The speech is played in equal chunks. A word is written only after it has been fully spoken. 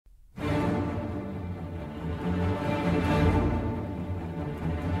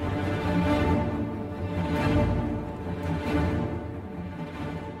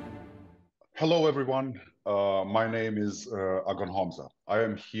Hello, everyone. My name is Agon Hamza. I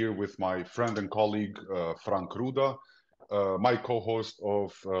am here with my friend and colleague, Frank Ruda, my co-host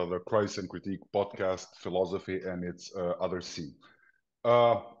of the Christ and Critique podcast, Philosophy and its Other Scene.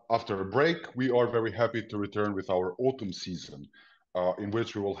 Uh, After a break, we are very happy to return with our autumn season, in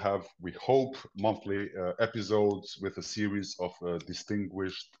which we will have, we hope, monthly episodes with a series of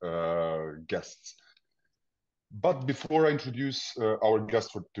distinguished guests. But before I introduce our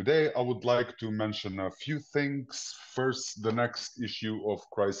guest for today, I would like to mention a few things. First, the next issue of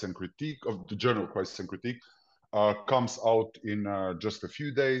Christ and Critique, of the journal Christ and Critique, comes out in just a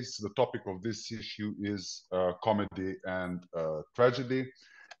few days. The topic of this issue is comedy and tragedy.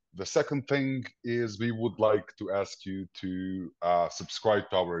 The second thing is we would like to ask you to subscribe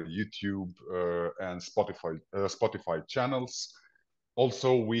to our YouTube and Spotify channels.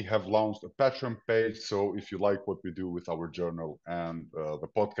 Also, we have launched a Patreon page, so if you like what we do with our journal and the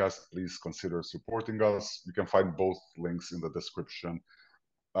podcast, please consider supporting us. You can find both links in the description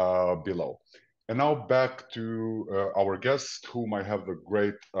below. And now back to our guest, whom I have the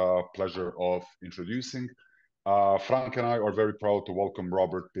great pleasure of introducing. Frank and I are very proud to welcome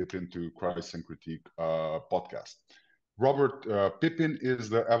Robert Pippin to Christ and Critique podcast. Robert Pippin is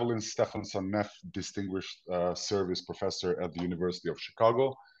the Evelyn Stephenson Neff Distinguished Service Professor at the University of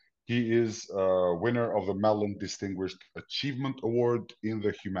Chicago. He is winner of the Mellon Distinguished Achievement Award in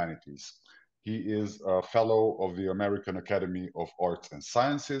the Humanities. He is a fellow of the American Academy of Arts and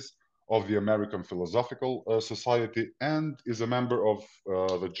Sciences, of the American Philosophical Society, and is a member of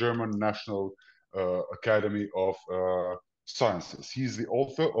the German National Academy of Sciences. He's the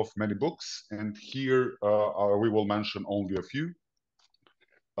author of many books, and here we will mention only a few.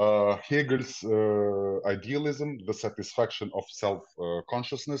 Hegel's Idealism, The Satisfaction of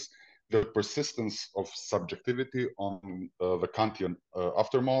Self-Consciousness, The Persistence of Subjectivity on the Kantian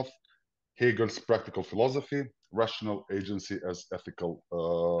Aftermath, Hegel's Practical Philosophy, Rational Agency as Ethical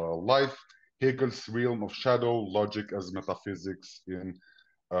Life, Hegel's Realm of Shadow, Logic as Metaphysics in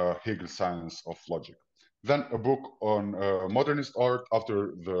Hegel's Science of Logic. Then a book on modernist art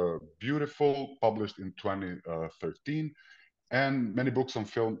after the beautiful, published in 2013, and many books on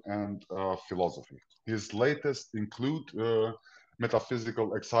film and philosophy. His latest include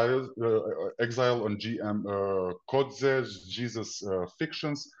Metaphysical Exile on G.M. Kodze's Jesus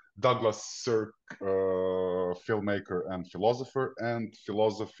Fictions, Douglas Sirk, filmmaker and philosopher, and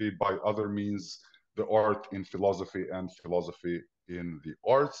Philosophy by Other Means, The Art in Philosophy and Philosophy in the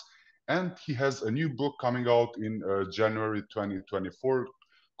Arts. And he has a new book coming out in January 2024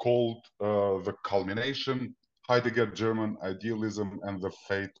 called The Culmination, Heidegger, German Idealism, and the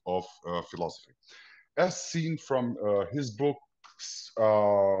Fate of Philosophy. As seen from his books,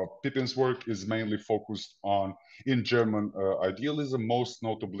 Pippin's work is mainly focused on in German idealism, most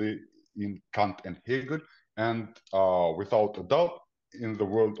notably in Kant and Hegel, and without a doubt, in the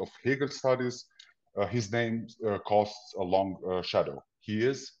world of Hegel studies, his name casts a long shadow. He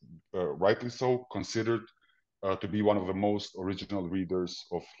is, rightly so, considered to be one of the most original readers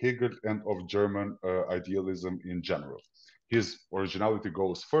of Hegel and of German idealism in general. His originality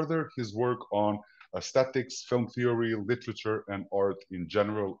goes further. His work on aesthetics, film theory, literature, and art in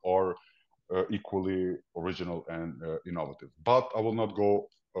general are equally original and innovative. But I will not go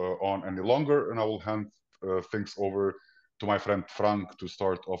on any longer, and I will hand things over to my friend Frank to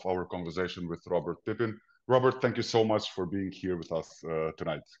start off our conversation with Robert Pippin. Robert, thank you so much for being here with us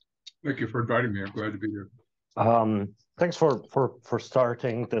tonight. Thank you for inviting me. I'm glad to be here. Thanks for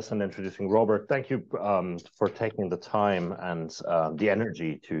starting this and introducing Robert. Thank you for taking the time and the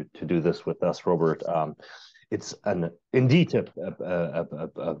energy to do this with us, Robert. It's indeed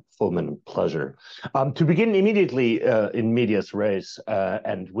a full pleasure. To begin immediately in medias res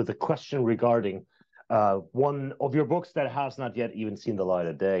and with a question regarding one of your books that has not yet even seen the light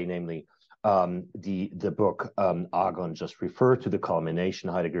of day, namely the book Agon just referred to, The Culmination,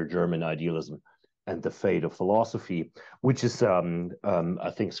 Heidegger, German Idealism, and the Fate of Philosophy, which is,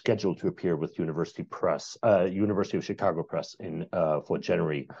 I think, scheduled to appear with University of Chicago Press in for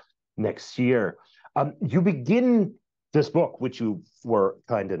January next year. You begin this book, which you were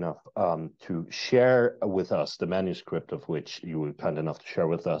kind enough to share with us, the manuscript of which you were kind enough to share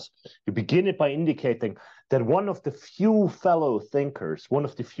with us. You begin it by indicating that one of the few fellow thinkers, one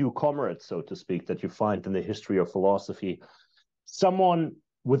of the few comrades, so to speak, that you find in the history of philosophy, someone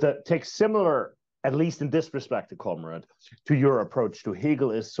takes similar, at least in this respect, a comrade, to your approach to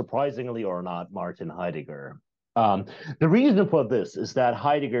Hegel is, surprisingly or not, Martin Heidegger. The reason for this is that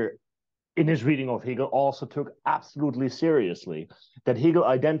Heidegger, in his reading of Hegel, also took absolutely seriously that Hegel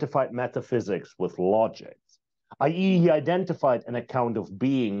identified metaphysics with logic. i.e., he identified an account of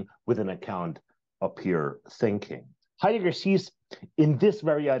being with an account of pure thinking. Heidegger sees in this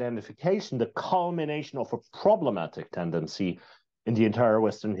very identification the culmination of a problematic tendency in the entire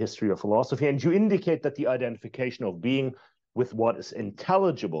Western history of philosophy. And you indicate that the identification of being with what is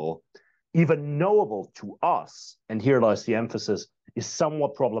intelligible, even knowable to us, and here lies the emphasis, is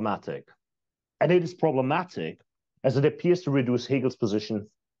somewhat problematic. And it is problematic as it appears to reduce Hegel's position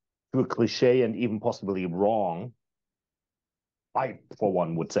to a cliche and even possibly wrong, I, for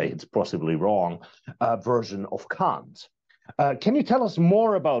one, would say it's possibly wrong, version of Kant. Can you tell us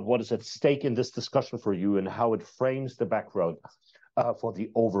more about what is at stake in this discussion for you and how it frames the background for the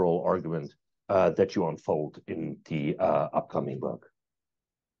overall argument that you unfold in the upcoming book?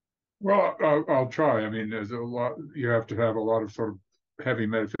 Well, I'll try. I mean, there's a lot. You have to have a lot of sort of heavy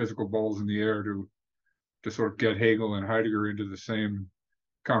metaphysical balls in the air to sort of get Hegel and Heidegger into the same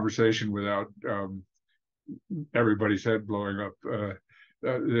conversation without everybody's head blowing up.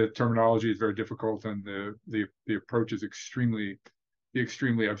 The terminology is very difficult, and the approach is extremely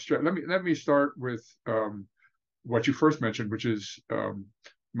abstract. Let me start with what you first mentioned, which is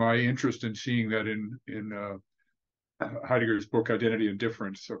my interest in seeing that in Heidegger's book Identity and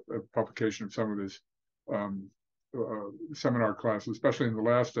Difference, a publication of some of his seminar classes, especially in the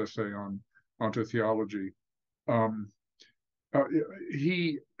last essay on ontotheology.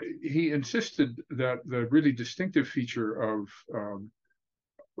 He insisted that the really distinctive feature of,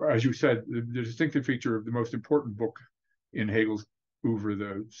 as you said, the distinctive feature of the most important book in Hegel's oeuvre,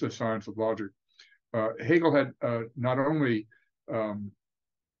 the Science of Logic. Hegel had not only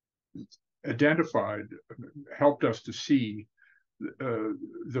identified, helped us to see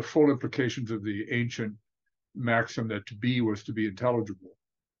the full implications of the ancient maxim that to be was to be intelligible,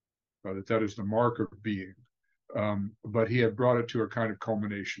 that is the mark of being, but he had brought it to a kind of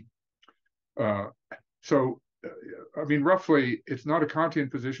culmination. So, I mean, roughly, it's not a Kantian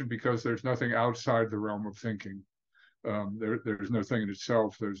position because there's nothing outside the realm of thinking. There's no thing in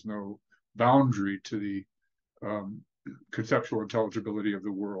itself. There's no boundary to the conceptual intelligibility of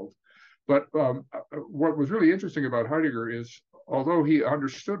the world. But what was really interesting about Heidegger is, although he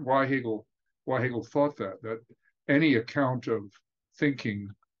understood why Hegel thought that any account of thinking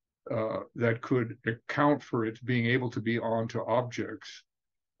that could account for its being able to be onto objects,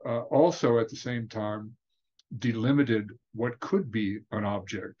 also at the same time delimited what could be an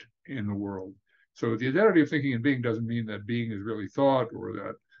object in the world. So the identity of thinking and being doesn't mean that being is really thought or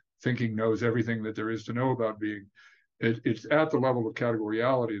that thinking knows everything that there is to know about being. It's at the level of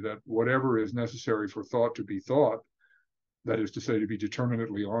categoriality that whatever is necessary for thought to be thought, that is to say, to be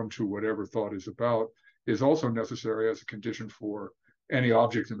determinately onto whatever thought is about, is also necessary as a condition for any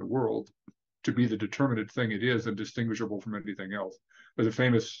object in the world to be the determinate thing it is and distinguishable from anything else. There's a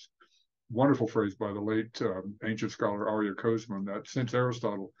famous, wonderful phrase by the late ancient scholar Arya Kosman that since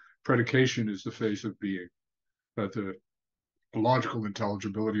Aristotle, predication is the face of being, that the logical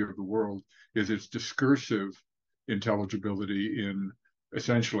intelligibility of the world is its discursive intelligibility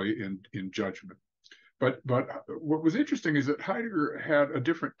essentially in judgment. But what was interesting is that Heidegger had a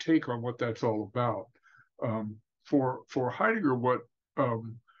different take on what that's all about. For Heidegger, what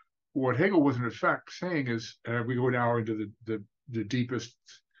Hegel was in effect saying is, and we go now into the deepest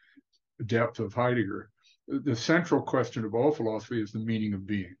depth of Heidegger, the central question of all philosophy is the meaning of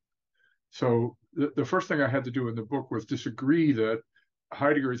being. So the first thing I had to do in the book was disagree that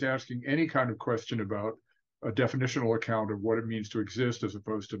Heidegger is asking any kind of question about a definitional account of what it means to exist as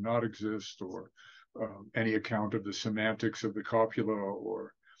opposed to not exist, or any account of the semantics of the copula,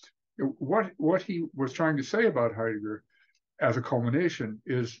 or what he was trying to say about Heidegger as a culmination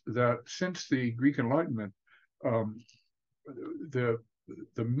is that since the Greek Enlightenment, the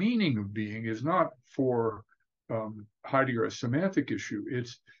meaning of being is not for Heidegger a semantic issue.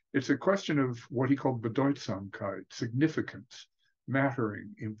 It's a question of what he called Bedeutsamkeit, significance,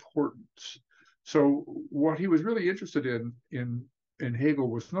 mattering, importance. So what he was really interested in Hegel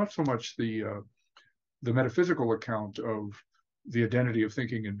was not so much the metaphysical account of the identity of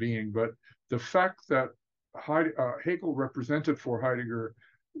thinking and being, but the fact that Hegel represented for Heidegger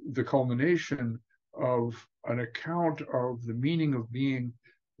the culmination of an account of the meaning of being,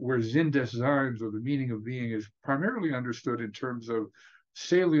 where Sinn des Seins, or the meaning of being, is primarily understood in terms of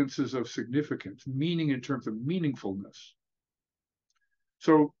saliences of significance, meaning in terms of meaningfulness.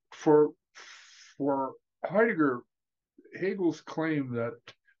 So for Heidegger, Hegel's claim that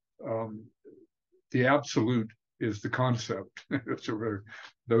the absolute is the concept. So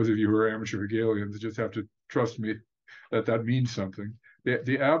those of you who are amateur Hegelians just have to trust me that means something.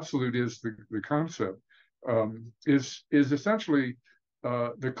 The absolute is the concept, is essentially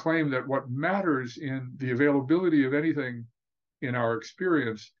the claim that what matters in the availability of anything in our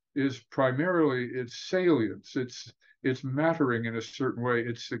experience is primarily its salience, its mattering in a certain way,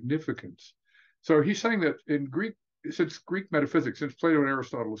 its significance. So he's saying that in Greek, since Greek metaphysics, since Plato and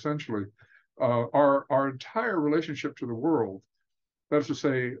Aristotle essentially, our entire relationship to the world, that's to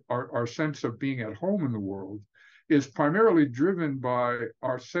say, our sense of being at home in the world, is primarily driven by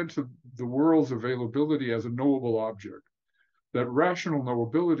our sense of the world's availability as a knowable object. That rational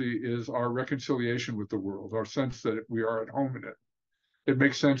knowability is our reconciliation with the world, our sense that we are at home in it. It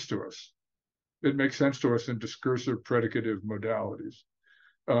makes sense to us. It makes sense to us in discursive predicative modalities.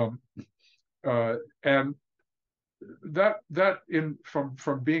 And that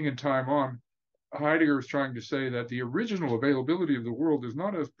from being in time on, Heidegger is trying to say that the original availability of the world is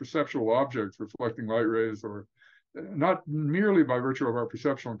not as perceptual objects reflecting light rays, or not merely by virtue of our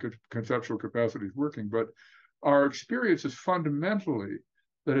perceptual and conceptual capacities working, but our experience is fundamentally,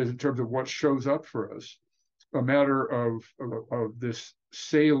 that is, in terms of what shows up for us, a matter of this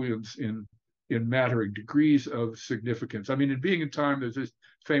salience in mattering, degrees of significance. I mean, in Being in Time, there's this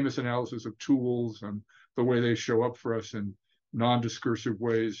famous analysis of tools and the way they show up for us in non-discursive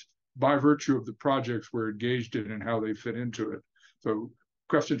ways by virtue of the projects we're engaged in and how they fit into it. So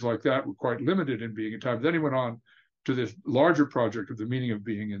questions like that were quite limited in Being in Time. Then he went on to this larger project of the meaning of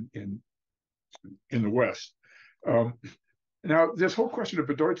being in the West. Now, this whole question of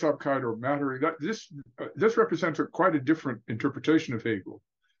Bedeutsamkeit or mattering, this represents quite a different interpretation of Hegel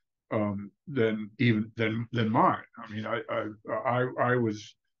than mine. I mean, I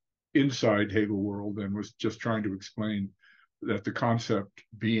was inside Hegel world and was just trying to explain that the concept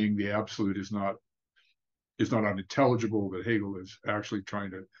being the absolute is not unintelligible. That Hegel is actually trying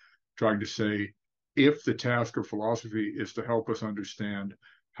to say, if the task of philosophy is to help us understand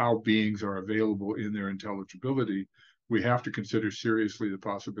how beings are available in their intelligibility, we have to consider seriously the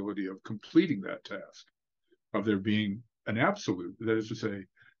possibility of completing that task, of there being an absolute, that is to say,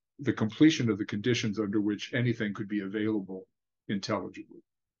 the completion of the conditions under which anything could be available intelligibly.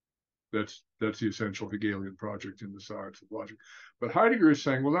 That's the essential Hegelian project in the science of logic. But Heidegger is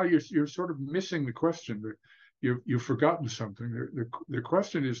saying, well, now you're sort of missing the question. You've forgotten something. The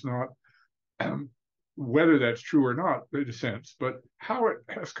question is not whether that's true or not, in a sense, but how it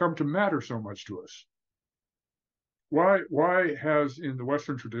has come to matter so much to us. Why has, in the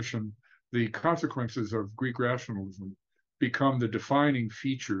Western tradition, the consequences of Greek rationalism become the defining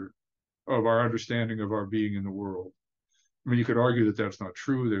feature of our understanding of our being in the world? I mean, you could argue that that's not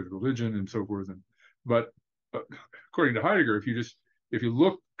true. There's religion and so forth, but according to Heidegger, if you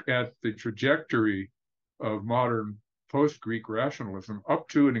look at the trajectory of modern post-Greek rationalism up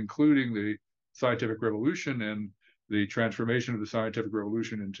to and including the scientific revolution and the transformation of the scientific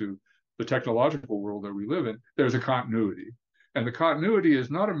revolution into the technological world that we live in, there's a continuity. And the continuity is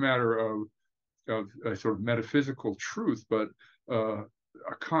not a matter of a sort of metaphysical truth, but a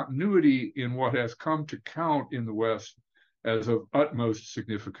continuity in what has come to count in the West as of utmost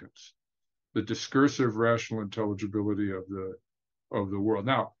significance, the discursive rational intelligibility of the world.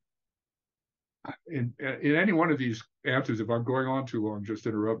 Now, in any one of these answers, if I'm going on too long, just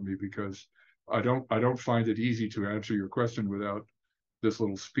interrupt me, because I don't find it easy to answer your question without this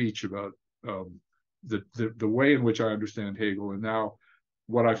little speech about the way in which I understand Hegel, and now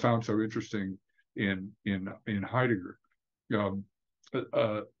what I found so interesting in Heidegger.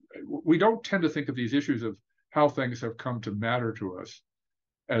 We don't tend to think of these issues of how things have come to matter to us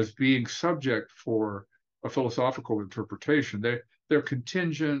as being subject for a philosophical interpretation. They're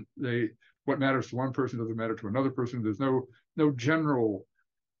contingent. What matters to one person doesn't matter to another person. There's no general.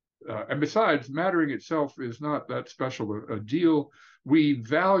 And besides, mattering itself is not that special a deal. We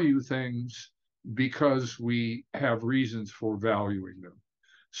value things because we have reasons for valuing them.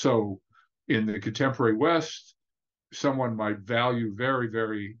 So in the contemporary West, someone might value very,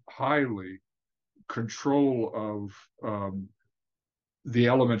 very highly control of the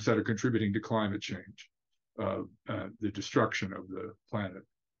elements that are contributing to climate change, the destruction of the planet.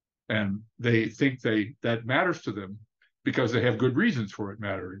 And they think that matters to them because they have good reasons for it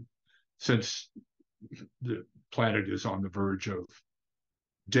mattering, since the planet is on the verge of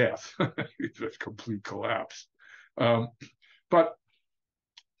death, it's complete collapse. But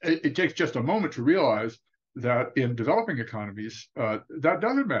it takes just a moment to realize that in developing economies, that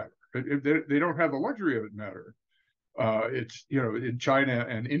doesn't matter. They don't have the luxury of it mattering. It's, in China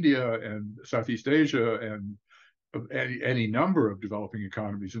and India and Southeast Asia and any number of developing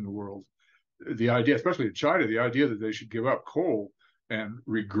economies in the world, the idea, especially in China, the idea that they should give up coal and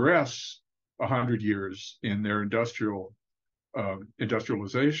regress 100 years in their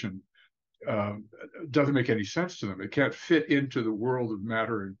industrialization doesn't make any sense to them. It can't fit into the world of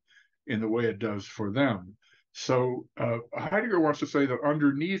matter in the way it does for them. So Heidegger wants to say that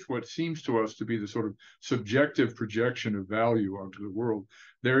underneath what seems to us to be the sort of subjective projection of value onto the world,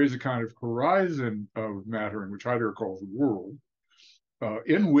 there is a kind of horizon of matter in which Heidegger calls the world,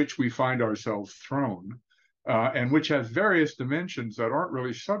 in which we find ourselves thrown, and which has various dimensions that aren't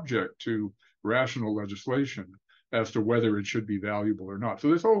really subject to rational legislation as to whether it should be valuable or not.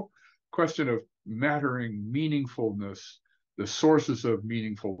 So this whole question of mattering, meaningfulness, the sources of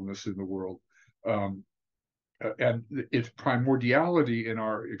meaningfulness in the world, and its primordiality in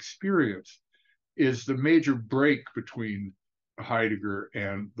our experience is the major break between Heidegger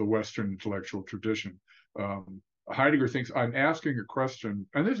and the Western intellectual tradition. Heidegger thinks I'm asking a question,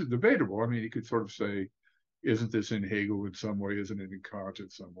 and this is debatable. I mean, he could sort of say, isn't this in Hegel in some way? Isn't it in Kant in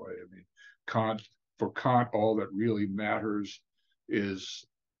some way? I mean, for Kant, all that really matters is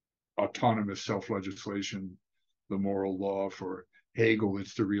autonomous self-legislation, the moral law. For Hegel,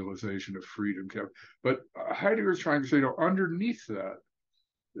 it's the realization of freedom. But Heidegger is trying to say, underneath that,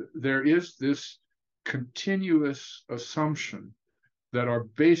 there is this continuous assumption that our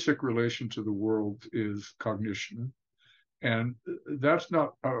basic relation to the world is cognition. And that's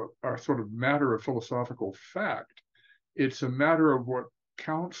not a sort of matter of philosophical fact. It's a matter of what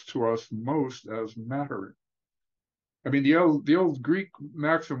counts to us most as mattering. I mean, the old Greek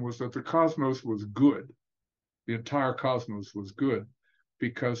maxim was that the cosmos was good. The entire cosmos was good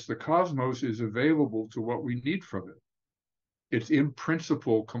because the cosmos is available to what we need from it. It's in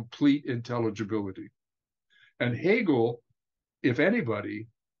principle complete intelligibility. And Hegel, if anybody,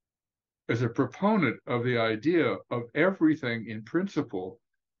 is a proponent of the idea of everything in principle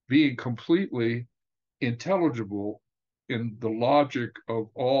being completely intelligible in the logic of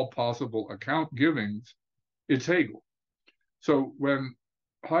all possible account givings. It's Hegel. So when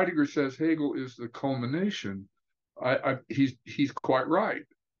Heidegger says Hegel is the culmination, he's quite right.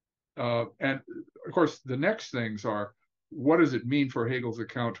 And of course, the next things are, what does it mean for Hegel's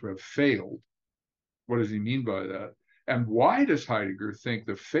account to have failed? What does he mean by that? And why does Heidegger think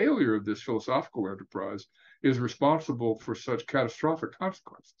the failure of this philosophical enterprise is responsible for such catastrophic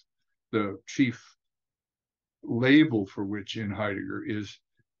consequences? The chief label for which in Heidegger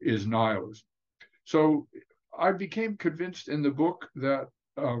is nihilism. So I became convinced in the book that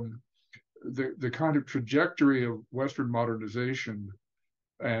the kind of trajectory of Western modernization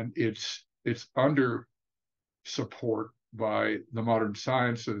and its under support by the modern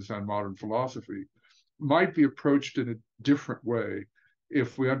sciences and modern philosophy might be approached in a different way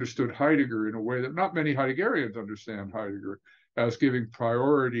if we understood Heidegger in a way that not many Heideggerians understand Heidegger as giving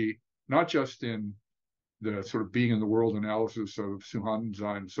priority, not just in the sort of being in the world analysis of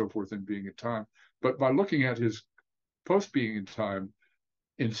Zuhanden-Sein and so forth and being in time, but by looking at his post-being in time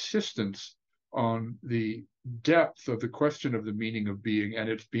insistence on the depth of the question of the meaning of being and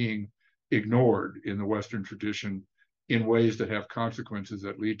its being ignored in the Western tradition in ways that have consequences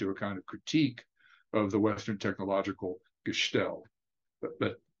that lead to a kind of critique of the Western technological gestalt.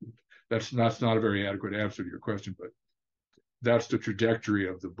 But that's not a very adequate answer to your question, but that's the trajectory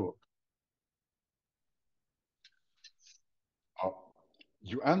of the book.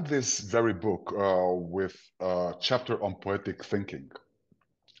 You end this very book with a chapter on poetic thinking.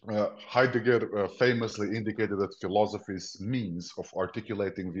 Heidegger famously indicated that philosophy's means of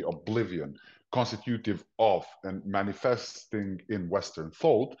articulating the oblivion constitutive of and manifesting in Western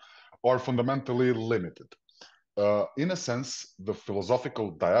thought are fundamentally limited. In a sense, the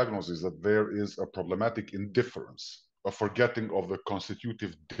philosophical diagnosis is that there is a problematic indifference, a forgetting of the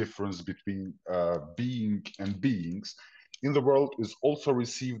constitutive difference between being and beings in the world is also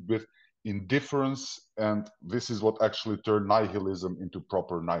received with indifference, and this is what actually turned nihilism into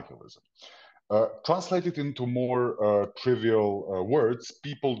proper nihilism. Translated into more trivial words,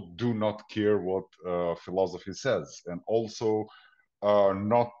 people do not care what philosophy says, and also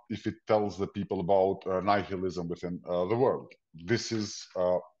not if it tells the people about nihilism within the world. This is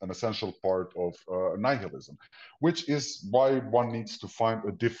an essential part of nihilism, which is why one needs to find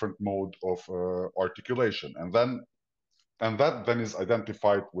a different mode of articulation, and that then is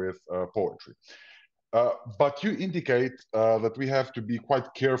identified with poetry. But you indicate that we have to be quite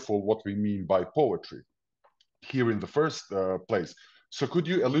careful what we mean by poetry here in the first place. So could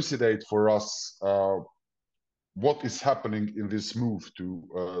you elucidate for us what is happening in this move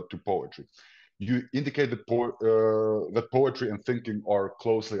to poetry? You indicate that poetry and thinking are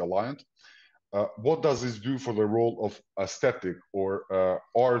closely aligned. What does this do for the role of aesthetic or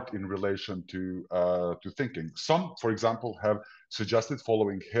art in relation to thinking? Some, for example, have suggested,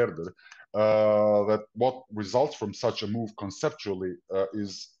 following Herder, that what results from such a move conceptually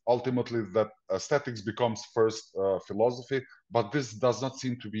is ultimately that aesthetics becomes first philosophy, but this does not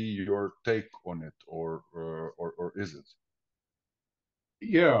seem to be your take on it, or is it?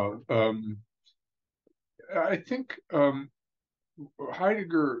 Yeah, I think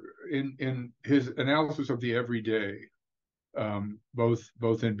Heidegger, in his analysis of the everyday,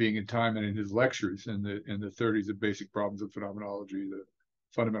 both in Being and Time and in his lectures in the 30s, the basic problems of phenomenology, the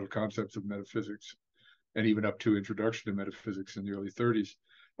fundamental concepts of metaphysics, and even up to Introduction to Metaphysics in the early 30s.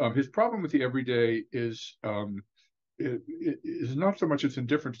 His problem with the everyday is not so much its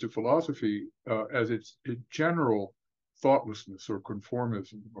indifference to philosophy as its general thoughtlessness or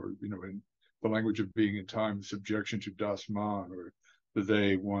conformism, or, you know, in the language of Being and Time, subjection to das Man, or the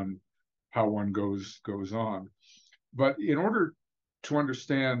they, one, how one goes on. But in order to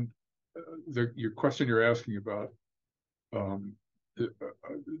understand your question you're asking about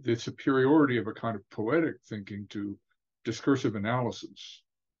the superiority of a kind of poetic thinking to discursive analysis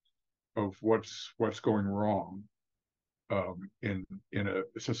of what's going wrong in a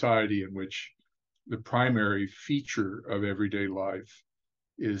society in which the primary feature of everyday life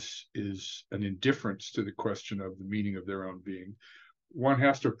is an indifference to the question of the meaning of their own being, one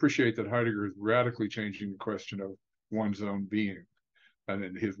has to appreciate that Heidegger is radically changing the question of one's own being. And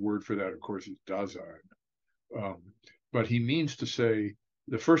then his word for that, of course, is Dasein. But he means to say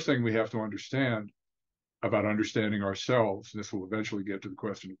the first thing we have to understand about understanding ourselves, and this will eventually get to the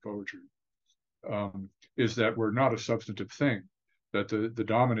question of poetry, is that we're not a substantive thing, that the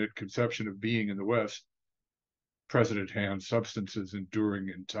dominant conception of being in the West, present at hand, substances enduring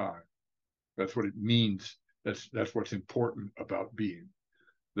in time. That's what it means. That's what's important about being,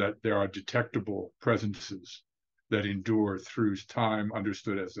 that there are detectable presences that endure through time,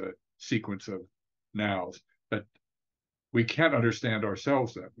 understood as a sequence of nows, that we can't understand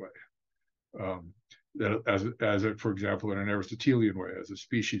ourselves that way. That for example, in an Aristotelian way, as a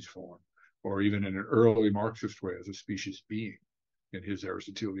species form, or even in an early Marxist way, as a species being, in his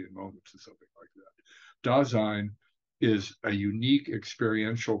Aristotelian moments, or something like that. Dasein is a unique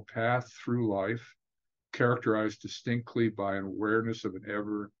experiential path through life, characterized distinctly by an awareness of an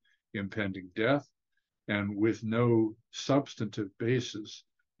ever impending death, and with no substantive basis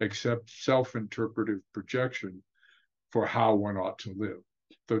except self-interpretive projection for how one ought to live.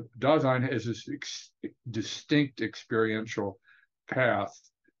 So Dasein has this distinct experiential path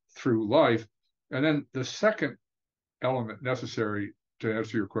through life. And then the second element necessary to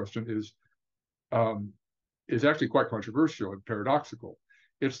answer your question is actually quite controversial and paradoxical.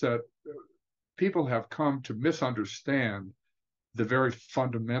 It's that people have come to misunderstand the very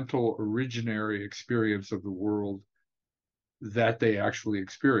fundamental originary experience of the world that they actually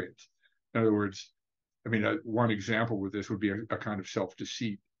experience. In other words, I mean, one example with this would be a kind of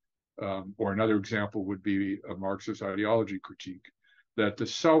self-deceit, or another example would be a Marxist ideology critique, that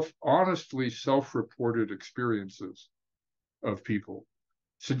the honestly self-reported experiences of people,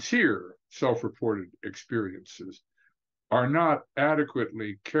 sincere self-reported experiences, are not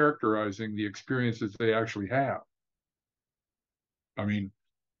adequately characterizing the experiences they actually have. I mean,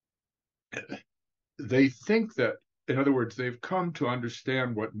 they think that, in other words, they've come to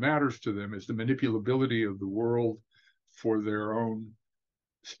understand what matters to them is the manipulability of the world for their own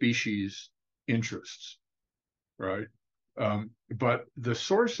species interests, right? But the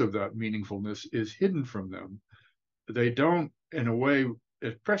source of that meaningfulness is hidden from them. They don't, in a way,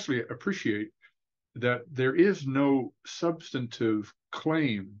 especially appreciate that there is no substantive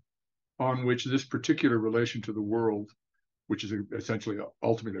claim on which this particular relation to the world, which is essentially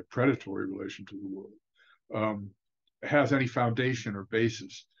ultimately a predatory relation to the world, has any foundation or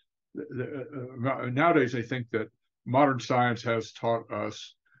basis. Nowadays, I think that modern science has taught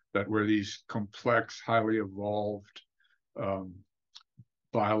us that we're these complex, highly evolved,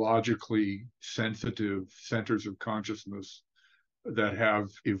 biologically sensitive centers of consciousness that have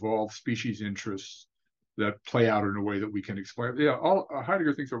evolved species interests that play out in a way that we can explain. Yeah,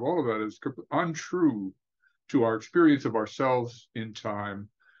 Heidegger thinks of all of that as untrue to our experience of ourselves in time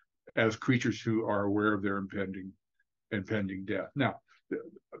as creatures who are aware of their impending death. Now, the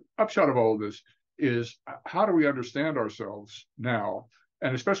upshot of all of this is, how do we understand ourselves now,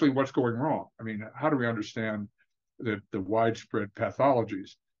 and especially what's going wrong? I mean, how do we understand the widespread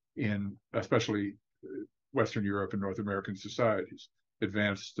pathologies in especially Western Europe and North American societies,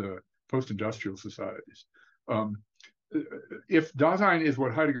 advanced post-industrial societies? If Dasein is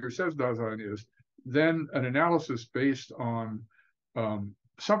what Heidegger says Dasein is, then an analysis based on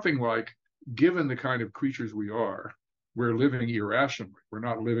something like, given the kind of creatures we are, we're living irrationally. We're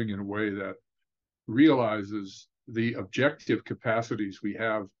not living in a way that realizes the objective capacities we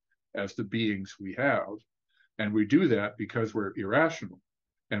have as the beings we have. And we do that because we're irrational,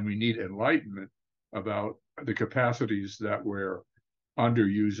 and we need enlightenment about the capacities that we're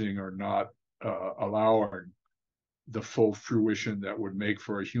underusing or not allowing the full fruition that would make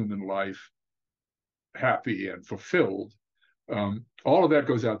for a human life happy and fulfilled. All of that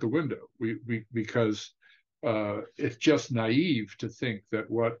goes out the window because it's just naive to think that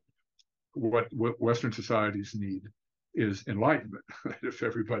what Western societies need is enlightenment. If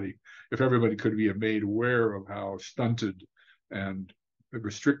everybody could be made aware of how stunted and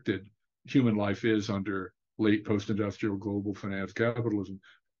restricted human life is under late post-industrial global finance capitalism,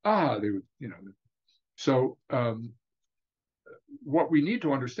 they would, So what we need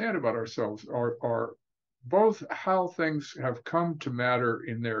to understand about ourselves are both how things have come to matter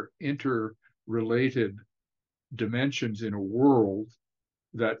in their interrelated dimensions in a world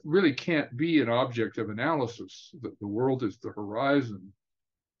that really can't be an object of analysis. That the world is the horizon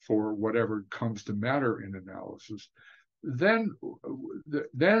for whatever comes to matter in analysis. Then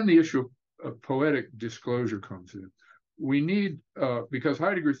the issue of poetic disclosure comes in. We need, because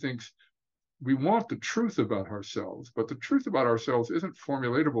Heidegger thinks we want the truth about ourselves, but the truth about ourselves isn't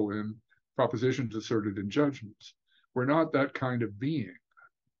formulatable in propositions asserted in judgments. We're not that kind of being.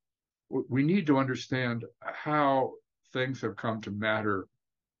 We need to understand how things have come to matter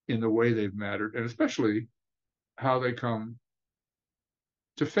in the way they've mattered, and especially how they come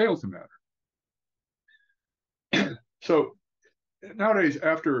to fail to matter. So nowadays,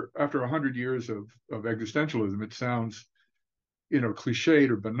 after 100 years of existentialism, it sounds, cliched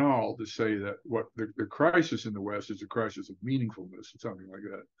or banal to say that what the crisis in the West is a crisis of meaningfulness or something like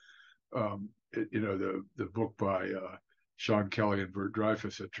that. The book by Sean Kelly and Bert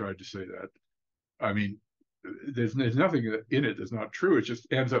Dreyfus had tried to say that. I mean, there's nothing in it that's not true. It just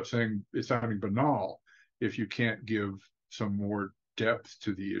ends up sounding banal if you can't give some more depth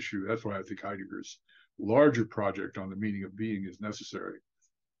to the issue. That's why I think Heidegger's larger project on the meaning of being is necessary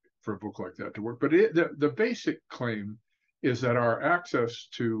for a book like that to work. But the basic claim is that our access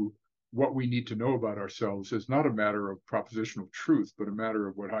to what we need to know about ourselves is not a matter of propositional truth, but a matter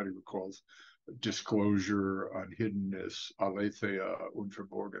of what Heidegger calls disclosure, unhiddenness, aletheia,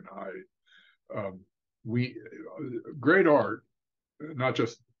 Unverborgenheit. Great art, not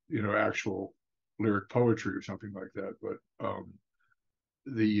just actual lyric poetry or something like that, but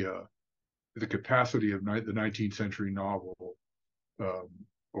the capacity of the 19th century novel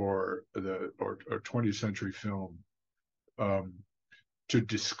or 20th century film to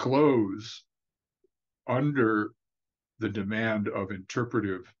disclose under the demand of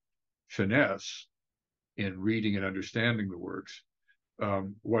interpretive finesse in reading and understanding the works,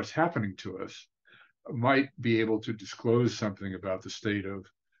 what's happening to us, might be able to disclose something about the state of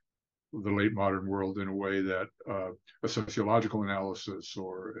the late modern world in a way that a sociological analysis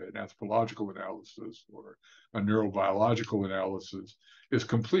or an anthropological analysis or a neurobiological analysis is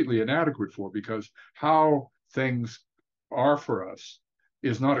completely inadequate for, because how things are for us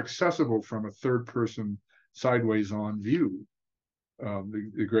is not accessible from a third person sideways on view.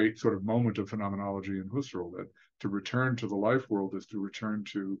 The great sort of moment of phenomenology in Husserl, that to return to the life world is to return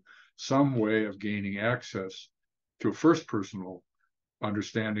to some way of gaining access to a first personal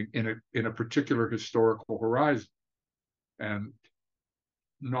understanding in a particular historical horizon. And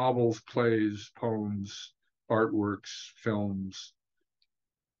novels, plays, poems, artworks, films.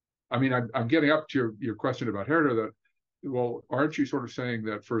 I mean, I'm getting up to your question about Herder, that, well, aren't you sort of saying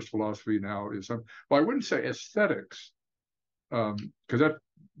that first philosophy now is well, I wouldn't say aesthetics, because that,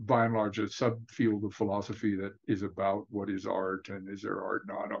 by and large, a subfield of philosophy that is about what is art and is there art,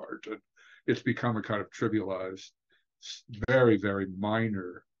 not art. And it's become a kind of trivialized, very, very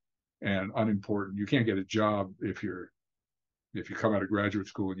minor and unimportant. You can't get a job if you come out of graduate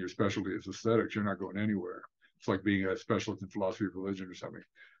school and your specialty is aesthetics. You're not going anywhere. It's like being a specialist in philosophy of religion or something.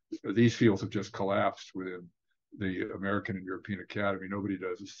 These fields have just collapsed within the American and European Academy. Nobody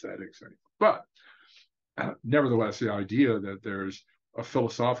does aesthetics anymore. But nevertheless, the idea that there's a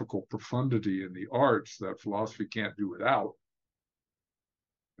philosophical profundity in the arts that philosophy can't do without,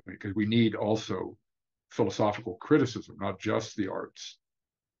 because we need also philosophical criticism, not just the arts.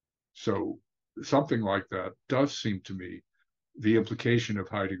 So something like that does seem to me the implication of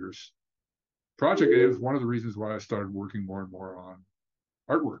Heidegger's project. Is one of the reasons why I started working more and more on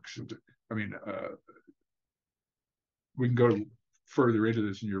artworks. I mean, we can go further into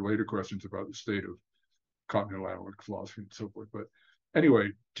this in your later questions about the state of continental analytic philosophy and so forth. But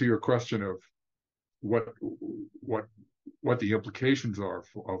anyway, to your question of what the implications are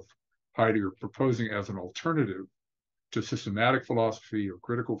of Heidegger proposing as an alternative to systematic philosophy or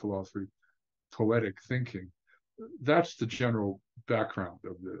critical philosophy, poetic thinking, that's the general background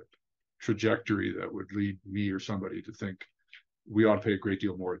of trajectory that would lead me or somebody to think we ought to pay a great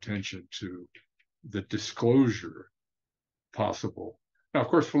deal more attention to the disclosure possible. Now, of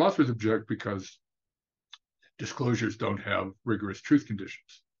course, philosophers object because disclosures don't have rigorous truth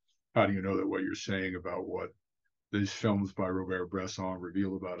conditions. How do you know that what you're saying about what these films by Robert-Bresson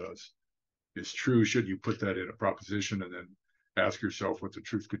reveal about us is true? Should you put that in a proposition and then ask yourself what the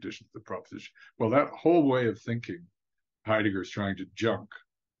truth conditions of the proposition? Well, that whole way of thinking, Heidegger is trying to junk,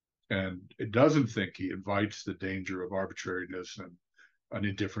 and it doesn't think he invites the danger of arbitrariness and an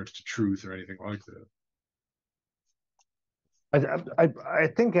indifference to truth or anything like that. I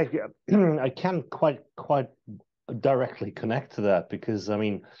think I can quite directly connect to that, because I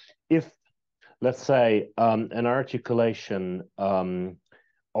mean, if let's say an articulation of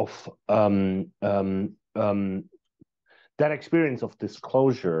that experience of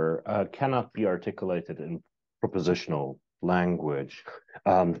disclosure cannot be articulated in propositional language,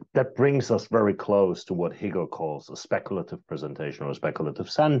 that brings us very close to what Hegel calls a speculative presentation or a speculative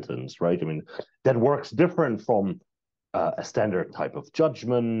sentence, right? I mean, that works different from a standard type of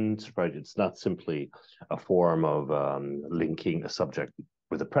judgment, right? It's not simply a form of linking a subject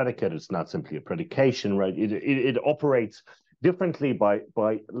with a predicate. It's not simply a predication, right? It operates differently by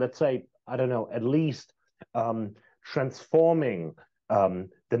let's say, I don't know, at least transforming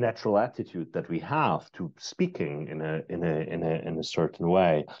the natural attitude that we have to speaking in a certain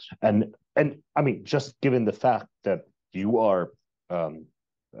way. And I mean, just given the fact that you are as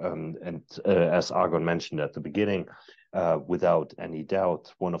Agon mentioned at the beginning, without any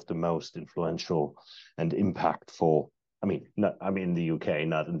doubt, one of the most influential and impactful, I mean, in the UK,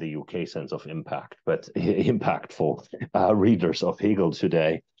 not in the UK sense of impact, but impactful readers of Hegel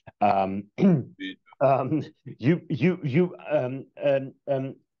today. Could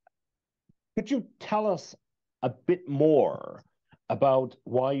you tell us a bit more about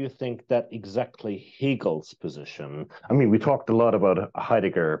why you think that exactly Hegel's position? I mean, we talked a lot about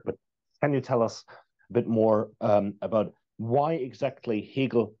Heidegger, but can you tell us a bit more about why exactly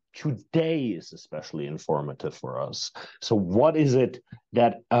Hegel today is especially informative for us? So what is it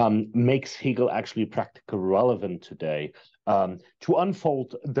that makes Hegel actually practically relevant today to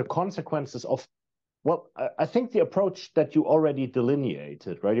unfold the consequences of, well, I think the approach that you already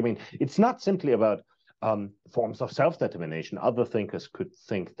delineated, right? I mean, it's not simply about forms of self-determination. Other thinkers could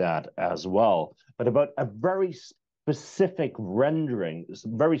think that as well, but about a very specific rendering,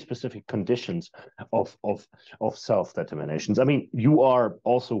 very specific conditions of self-determinations. I mean, you are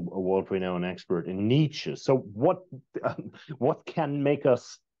also a world-renowned expert in Nietzsche. So what can make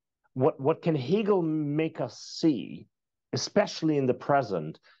us, what can Hegel make us see, especially in the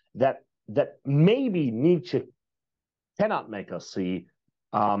present, that maybe Nietzsche cannot make us see,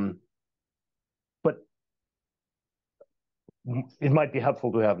 but it might be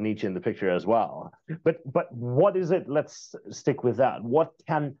helpful to have Nietzsche in the picture as well. But what is it? Let's stick with that. What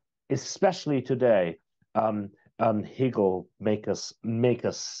can, especially today, Hegel make us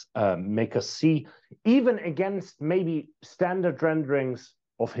see, even against maybe standard renderings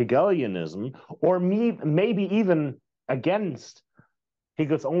of Hegelianism, or maybe even against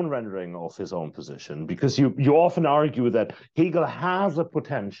Hegel's own rendering of his own position? Because you often argue that Hegel has a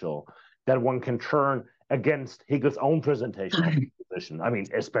potential that one can turn against Hegel's own presentation of his position. I mean,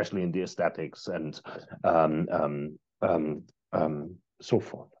 especially in the aesthetics and so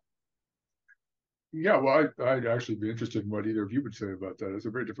forth. Yeah, well, I'd actually be interested in what either of you would say about that. It's a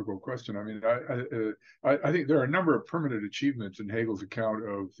very difficult question. I mean, I think there are a number of permanent achievements in Hegel's account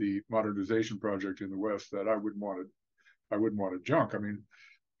of the modernization project in the West that I wouldn't want to junk. I mean,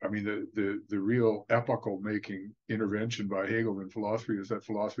 the real epochal making intervention by Hegel in philosophy is that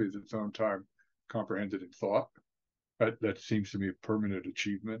philosophy is its own time comprehended in thought. That seems to me a permanent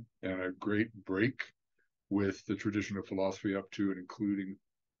achievement and a great break with the tradition of philosophy up to and including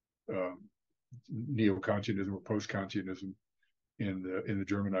neo-Kantianism or post-Kantianism in the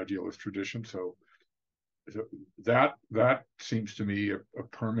German idealist tradition. So that seems to me a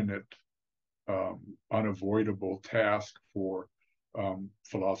permanent, unavoidable task for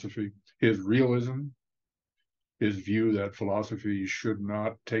philosophy. His realism, his view that philosophy should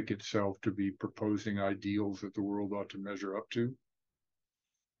not take itself to be proposing ideals that the world ought to measure up to.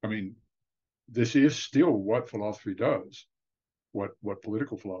 I mean, this is still what philosophy does, what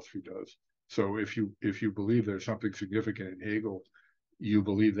political philosophy does. So if you believe there's something significant in Hegel, you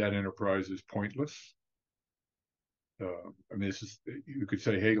believe that enterprise is pointless. I mean, you could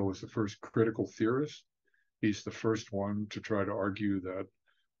say Hegel was the first critical theorist. He's the first one to try to argue that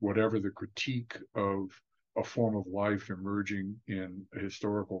whatever the critique of a form of life emerging in a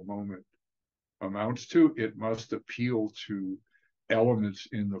historical moment amounts to, it must appeal to elements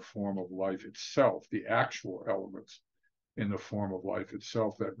in the form of life itself, the actual elements in the form of life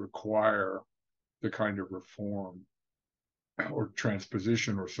itself that require the kind of reform or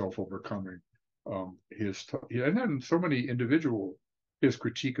transposition or self-overcoming. And then so many his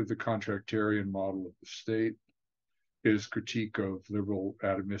critique of the contractarian model of the state, his critique of liberal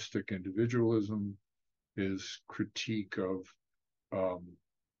atomistic individualism, his critique of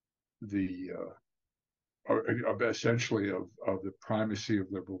essentially of the primacy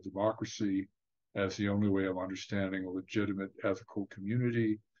of liberal democracy as the only way of understanding a legitimate ethical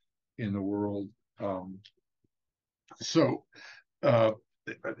community in the world. I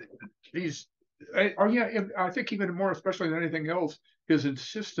think even more, especially than anything else, his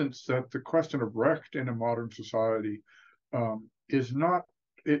insistence that the question of Recht in a modern society is only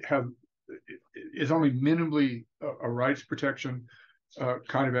minimally a rights protection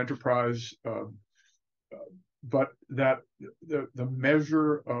kind of enterprise, but that the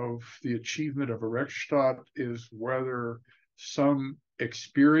measure of the achievement of a Rechtsstaat is whether some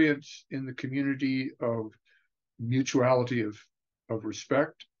experience in the community of mutuality of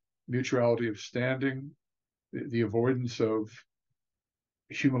respect, mutuality of standing, the avoidance of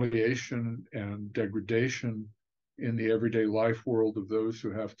humiliation and degradation in the everyday life world of those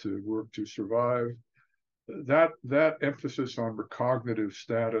who have to work to survive. That emphasis on recognitive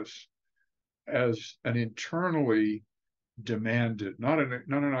status as an internally demanded, not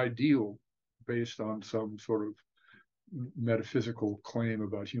an ideal based on some sort of metaphysical claim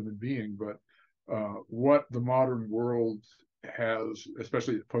about human being, but what the modern world has,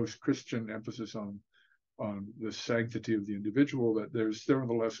 especially the post-Christian emphasis on the sanctity of the individual, that there's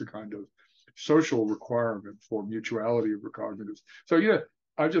nevertheless a kind of social requirement for mutuality of recognitives. So yeah,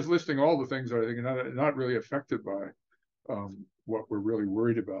 I'm just listing all the things that I think are not really affected by what we're really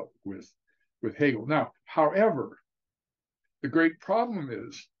worried about with Hegel. Now, however, the great problem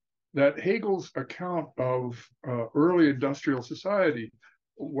is that Hegel's account of early industrial society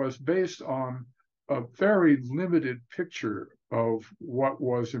was based on a very limited picture of what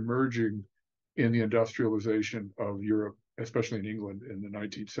was emerging in the industrialization of Europe, especially in England in the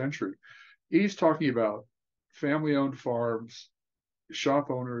 19th century. He's talking about family-owned farms, shop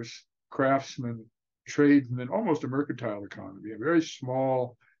owners, craftsmen, tradesmen, almost a mercantile economy, a very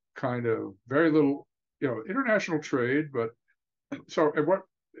small kind of, very little, international trade. But so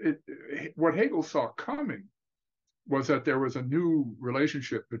what Hegel saw coming was that there was a new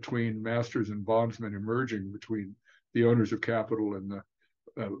relationship between masters and bondsmen emerging between the owners of capital and the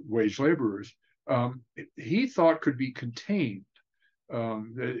wage laborers. He thought could be contained,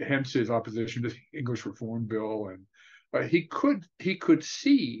 hence his opposition to the English Reform Bill. And he could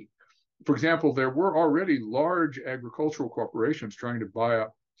see, for example, there were already large agricultural corporations trying to buy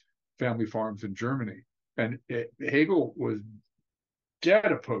up family farms in Germany, and Hegel was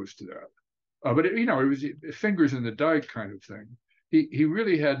dead opposed to that. But it was fingers in the dike kind of thing. He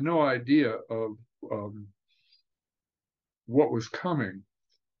really had no idea of what was coming,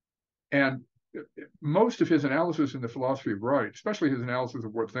 and most of his analysis in the philosophy of right, especially his analysis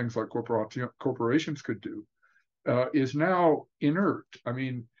of what things like corporations could do, is now inert. I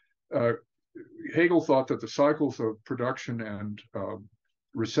mean, Hegel thought that the cycles of production and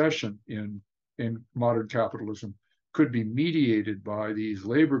recession in modern capitalism could be mediated by these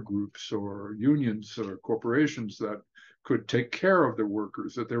labor groups or unions or corporations that could take care of the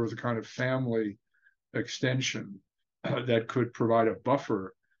workers, that there was a kind of family extension that could provide a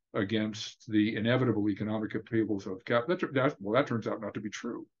buffer against the inevitable economic upheavals of capital. Well, that turns out not to be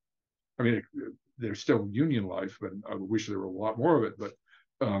true. I mean, there's still union life, and I wish there were a lot more of it, but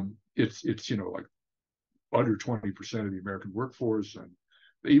it's like under 20% of the American workforce, and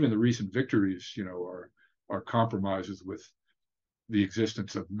even the recent victories, are compromises with the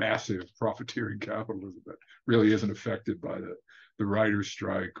existence of massive profiteering capitalism that really isn't affected by the writers'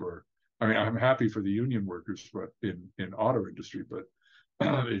 strike. Or, I mean, I'm happy for the union workers, but in auto industry, but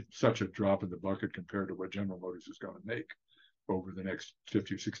it's such a drop in the bucket compared to what General Motors is going to make over the next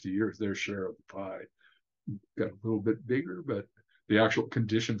 50 or 60 years. Their share of the pie got a little bit bigger, but the actual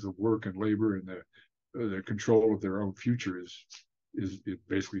conditions of work and labor and the control of their own future is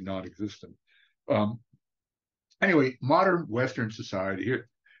basically non-existent. Anyway, modern Western society here,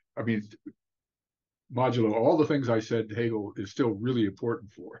 I mean, modulo all the things I said Hegel is still really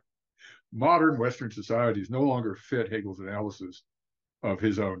important for. Modern Western societies no longer fit Hegel's analysis of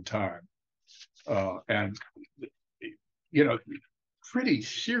his own time. And, pretty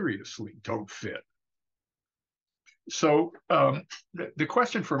seriously don't fit. So the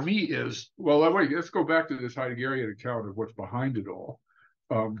question for me is, well, wait, let's go back to this Heideggerian account of what's behind it all.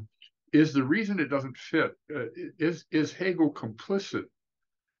 is the reason it doesn't fit. Is Hegel complicit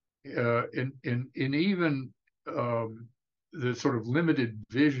in even the sort of limited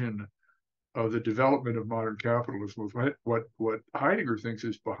vision of the development of modern capitalism? What Heidegger thinks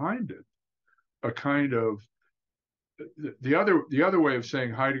is behind it, a kind of the other way of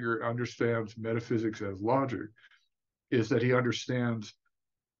saying Heidegger understands metaphysics as logic is that he understands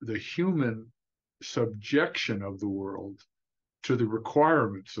the human subjection of the world to the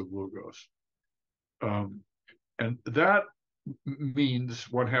requirements of logos. And that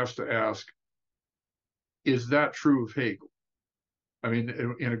means one has to ask, is that true of Hegel? I mean,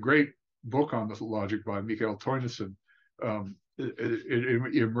 in a great book on this logic by Michael Teunissen,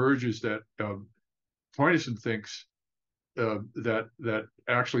 it emerges that Teunissen thinks that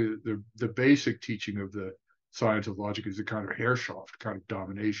actually the basic teaching of the science of logic is a kind of Herrschaft, kind of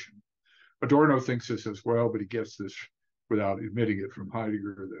domination. Adorno thinks this as well, but he gets this without admitting it from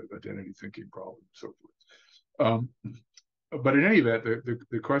Heidegger, the identity thinking problem, and so forth. But in any event,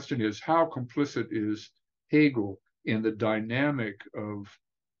 the question is, how complicit is Hegel in the dynamic of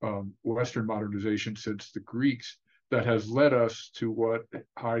Western modernization since the Greeks that has led us to what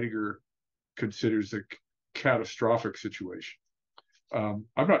Heidegger considers a catastrophic situation? I'm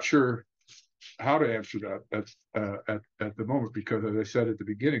not sure how to answer that at the moment, because as I said at the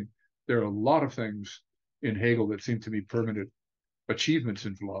beginning, there are a lot of things in Hegel that seem to me permanent achievements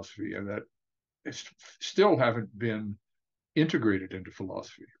in philosophy and that still haven't been integrated into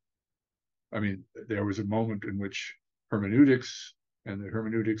philosophy. I mean, there was a moment in which hermeneutics and the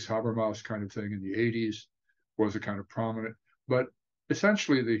hermeneutics Habermas kind of thing in the 80s was a kind of prominent, but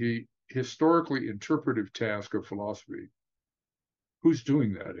essentially the historically interpretive task of philosophy, who's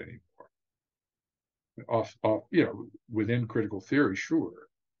doing that anymore? Within critical theory, sure.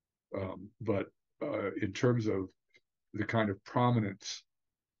 But in terms of the kind of prominence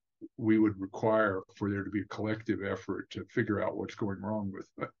we would require for there to be a collective effort to figure out what's going wrong with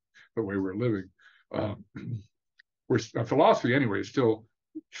the way we're living, philosophy anyway is still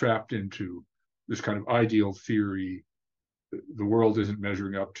trapped into this kind of ideal theory. The world isn't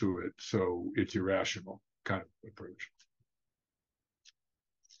measuring up to it, so it's irrational kind of approach.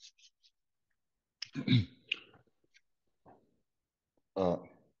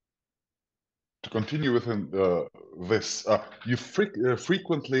 To continue with this, you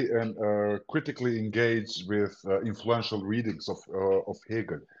frequently and critically engage with influential readings of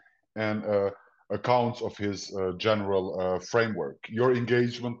Hegel and accounts of his general framework. Your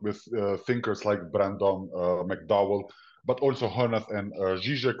engagement with thinkers like Brandon McDowell, but also Honath and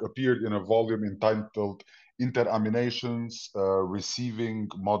Zizek appeared in a volume entitled Interaminations, Receiving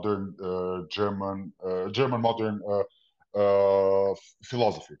Modern German Modern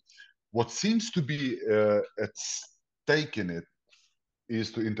Philosophy. What seems to be at stake in it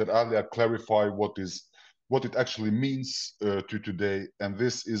is to inter alia clarify what it actually means to today, and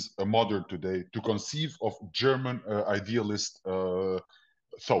this is a modern today, to conceive of German idealist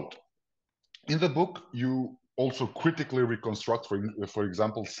thought. In the book, you also critically reconstruct, for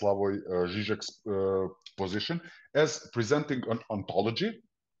example, Slavoj Žižek's position as presenting an ontology,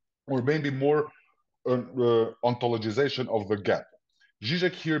 or maybe more an ontologization of the gap.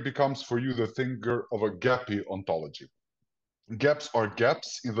 Žižek here becomes for you the thinker of a gappy ontology. Gaps are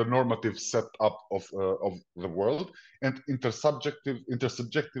gaps in the normative setup of the world, and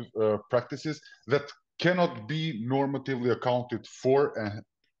intersubjective practices that cannot be normatively accounted for,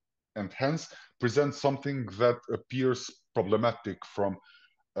 and hence present something that appears problematic from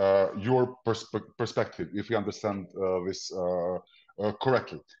your perspective, if you understand this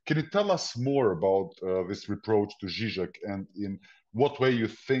correctly. Can you tell us more about this reproach to Žižek, and in what way you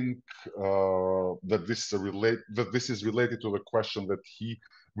think that this is related to the question that he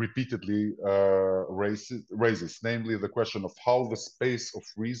repeatedly raises, namely the question of how the space of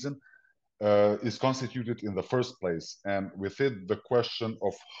reason is constituted in the first place, and with it the question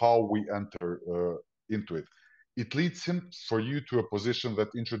of how we enter into it. It leads him for you to a position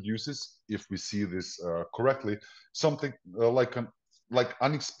that introduces, if we see this correctly, something like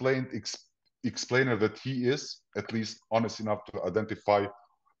unexplained explainer that he is at least honest enough to identify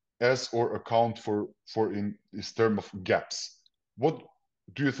as or account for in this term of gaps. What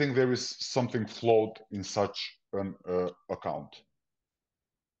do you think there is something flawed in such an account?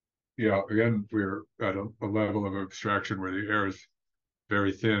 Yeah, again, we're at a level of abstraction where the air is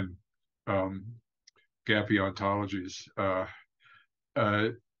very thin. Gappy ontologies.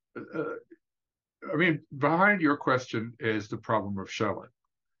 I mean, behind your question is the problem of Schelling.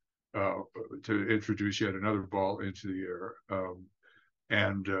 To introduce yet another ball into the air,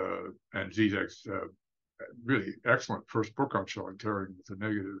 and Zizek's really excellent first book on Schelling, Tearing with the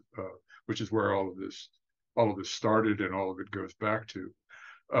Negative, which is where all of this started and all of it goes back to.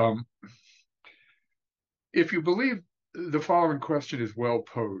 If you believe the following question is well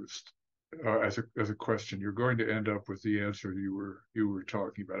posed as a question, you're going to end up with the answer you were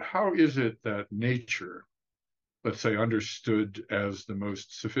talking about. How is it that nature, let's say understood as the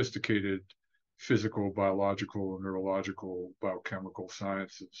most sophisticated physical, biological, neurological, biochemical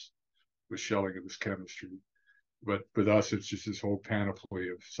sciences, with Schelling it was chemistry, but with us it's just this whole panoply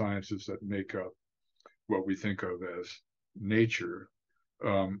of sciences that make up what we think of as nature.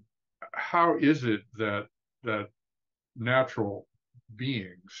 How is it that natural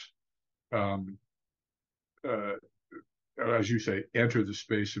beings, as you say, enter the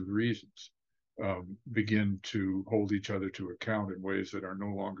space of reasons, begin to hold each other to account in ways that are no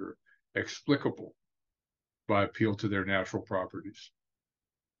longer explicable by appeal to their natural properties?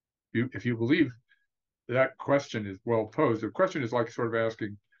 If you believe that question is well posed, the question is like sort of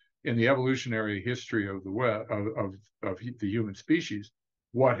asking, in the evolutionary history of the human species,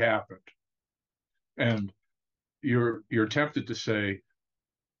 what happened? And you're tempted to say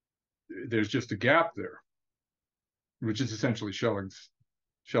there's just a gap there, which is essentially Schelling's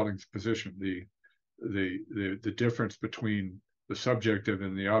position. The difference between the subjective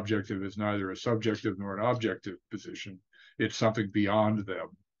and the objective is neither a subjective nor an objective position. It's something beyond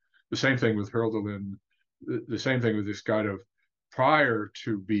them. The same thing with Hölderlin, the same thing with this kind of prior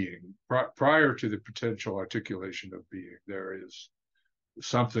to being, prior to the potential articulation of being, there is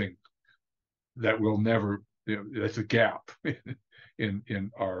something that will never, that's a gap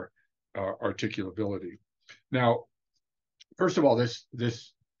in our articulability. Now, first of all, this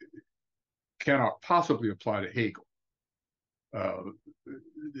cannot possibly apply to Hegel.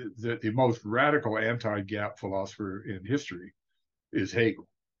 The most radical anti-gap philosopher in history is Hegel.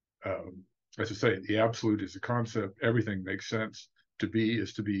 As I say, the absolute is a concept. Everything makes sense. To be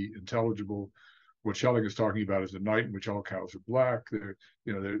is to be intelligible. What Schelling is talking about is the night in which all cows are black.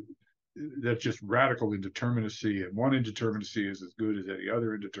 That's just radical indeterminacy, and one indeterminacy is as good as any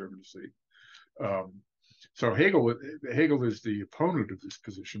other indeterminacy. So Hegel is the opponent of this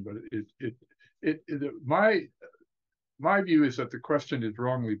position, but my view is that the question is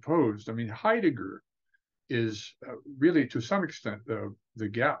wrongly posed. I mean, Heidegger is really, to some extent, the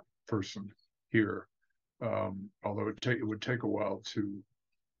gap person here, although it would take a while to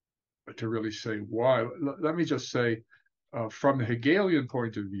really say why. Let me just say, from the Hegelian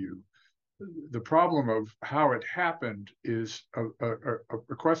point of view, the problem of how it happened is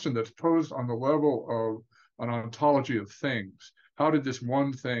a question that's posed on the level of an ontology of things. How did this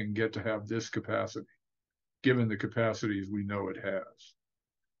one thing get to have this capacity, given the capacities we know it has?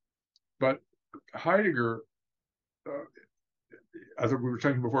 But Heidegger, as we were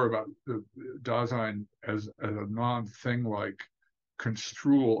talking before about the Dasein as a non-thing-like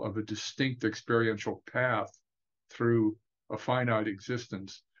construal of a distinct experiential path through a finite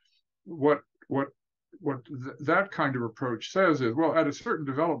existence, what that kind of approach says is, well, at a certain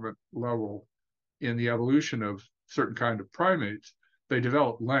development level in the evolution of certain kind of primates, they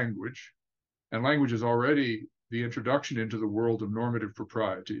develop language, and language is already the introduction into the world of normative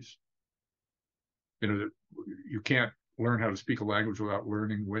proprieties. You can't learn how to speak a language without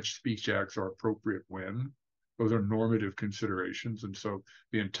learning which speech acts are appropriate when. Those are normative considerations. And so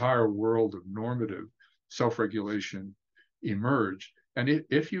the entire world of normative self-regulation emerged. And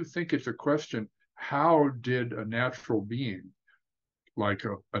if you think it's a question, how did a natural being like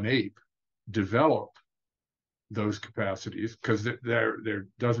an ape develop those capacities? Because there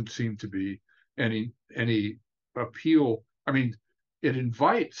doesn't seem to be any appeal. I mean, it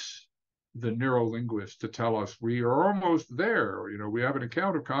invites the neurolinguist to tell us we are almost there. We have an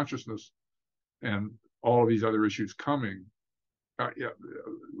account of consciousness and all of these other issues coming.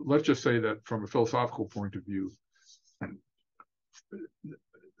 Let's just say that from a philosophical point of view,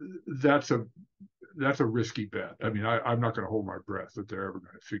 that's a risky bet. I mean, I'm not going to hold my breath that they're ever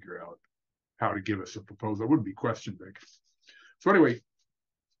going to figure out how to give us a proposal. It wouldn't be question making. So anyway,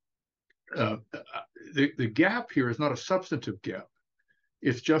 the gap here is not a substantive gap.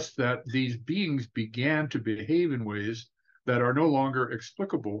 It's just that these beings began to behave in ways that are no longer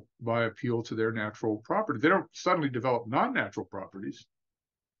explicable by appeal to their natural property. They don't suddenly develop non-natural properties.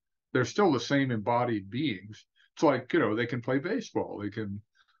 They're still the same embodied beings. It's like, they can play baseball.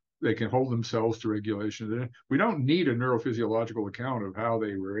 They can hold themselves to regulation. We don't need a neurophysiological account of how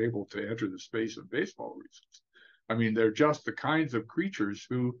they were able to enter the space of baseball reasons. I mean, they're just the kinds of creatures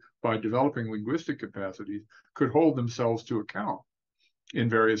who, by developing linguistic capacities, could hold themselves to account in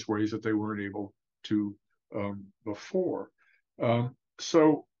various ways that they weren't able to before.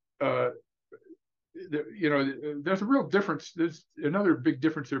 So there's a real difference. There's another big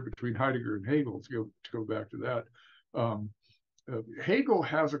difference there between Heidegger and Hegel. To go back to that, Hegel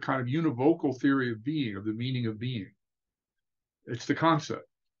has a kind of univocal theory of being, of the meaning of being. It's the concept.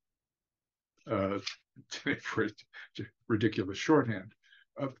 For ridiculous shorthand.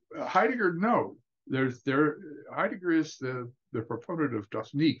 Heidegger, no. Heidegger is the proponent of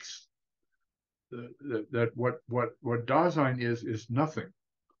das Nichts. That what Dasein is nothing,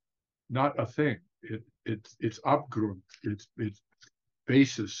 not a thing. It's Abgrund. Its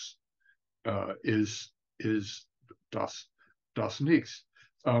basis is das Nichts.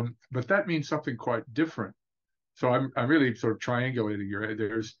 But that means something quite different. So I'm really sort of triangulating here.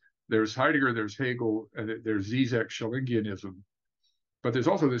 There's Heidegger, there's Hegel, and there's Zizek Schellingianism. But there's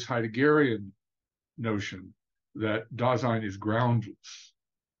also this Heideggerian notion that Dasein is groundless,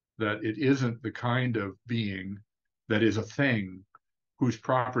 that it isn't the kind of being that is a thing whose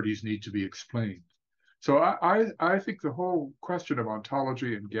properties need to be explained. So I think the whole question of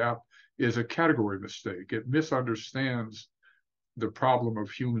ontology and gap is a category mistake. It misunderstands the problem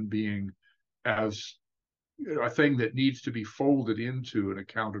of human being as a thing that needs to be folded into an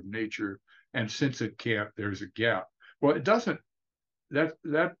account of nature, and since it can't, there's a gap. Well, it doesn't. That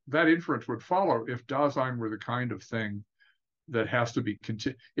inference would follow if Dasein were the kind of thing that has to be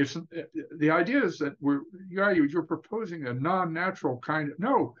it's the idea is that you're proposing a non-natural kind of,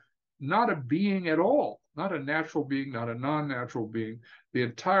 no, not a being at all, not a natural being, not a non-natural being. The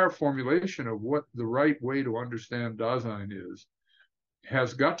entire formulation of what the right way to understand Dasein is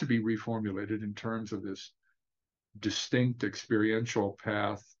has got to be reformulated in terms of this distinct experiential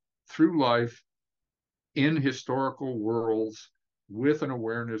path through life in historical worlds with an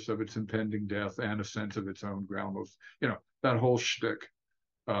awareness of its impending death and a sense of its own groundless, that whole shtick.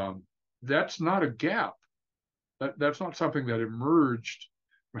 That's not a gap. That's not something that emerged.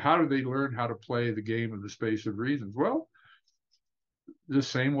 How did they learn how to play the game of the space of reasons? Well, the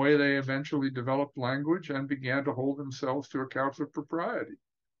same way they eventually developed language and began to hold themselves to accounts of propriety.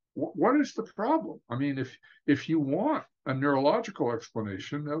 What is the problem? I mean, if you want a neurological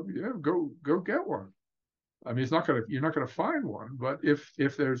explanation, go get one. I mean, you're not gonna find one. But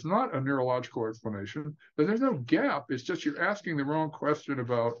if there's not a neurological explanation, then there's no gap. It's just you're asking the wrong question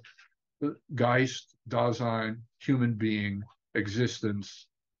about Geist, Dasein, human being, existence,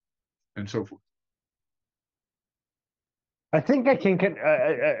 and so forth. I think I can.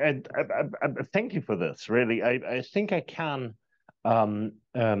 Thank you for this. Really, I think I can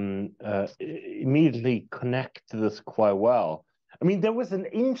immediately connect to this quite well. I mean, there was an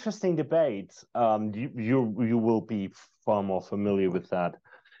interesting debate. You will be far more familiar with that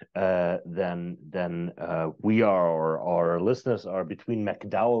than we are, or our listeners are, between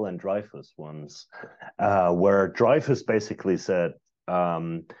McDowell and Dreyfus once, where Dreyfus basically said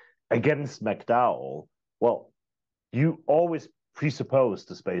against McDowell, well, you always presuppose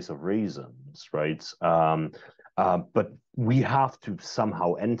the space of reasons, right? But we have to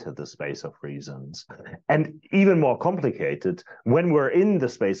somehow enter the space of reasons. And even more complicated, when we're in the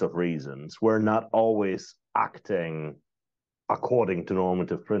space of reasons, we're not always acting according to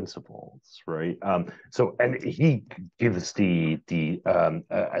normative principles, right? And he gives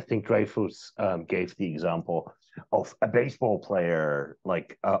I think Dreyfus gave the example of a baseball player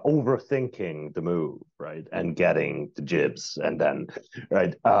like overthinking the move, right, and getting the jibs, and then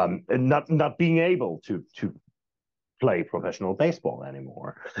and not being able to play professional baseball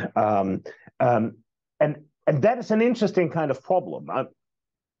anymore, and that is an interesting kind of problem.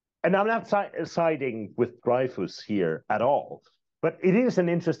 And I'm not siding with Dreyfus here at all, but it is an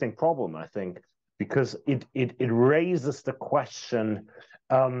interesting problem, I think, because it raises the question.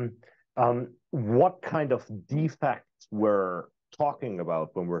 What kind of defects we're talking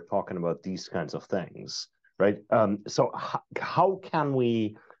about when we're talking about these kinds of things, right? So how can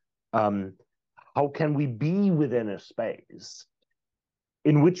we be within a space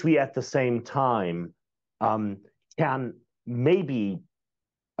in which we at the same time can maybe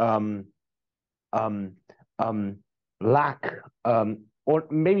lack, or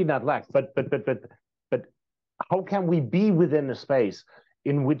maybe not lack, but how can we be within a space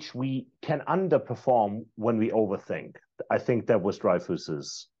in which we can underperform when we overthink? I think that was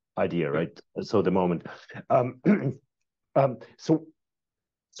Dreyfus's idea, right? So the moment, so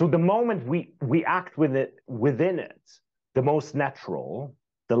the moment we act within it, the most natural,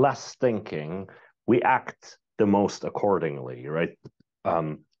 the less thinking, we act the most accordingly, right?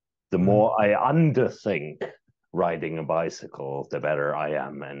 The more I underthink riding a bicycle, the better I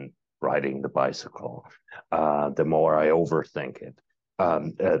am in riding the bicycle. The more I overthink it,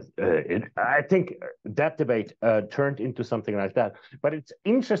 I think that debate turned into something like that. But it's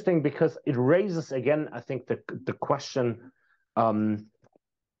interesting because it raises again, I think, the question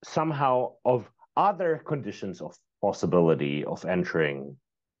somehow of other conditions of possibility of entering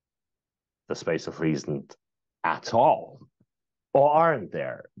the space of reason at all, or aren't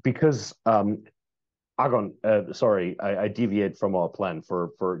there? Because Agon, sorry, I deviate from our plan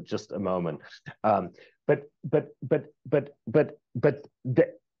for just a moment. But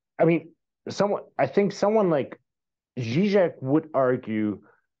I mean, I think someone like Zizek would argue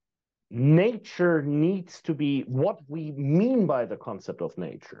nature needs to be, what we mean by the concept of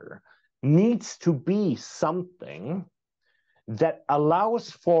nature needs to be something that allows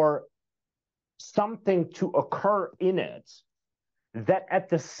for something to occur in it that at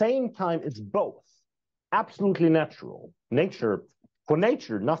the same time is both absolutely natural. For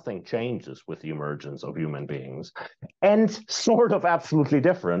nature, nothing changes with the emergence of human beings, and sort of absolutely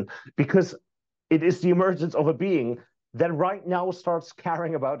different because it is the emergence of a being that right now starts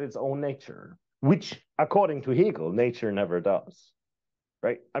caring about its own nature, which, according to Hegel, nature never does.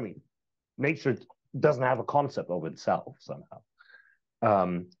 Right? I mean, nature doesn't have a concept of itself somehow.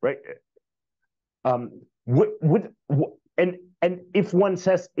 Right? And if one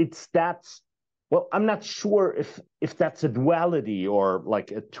says it's that, well, I'm not sure if that's a duality or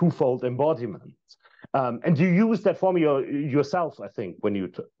like a twofold embodiment. And you use that formula yourself, I think, when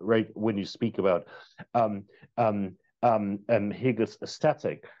you speak about Hegel's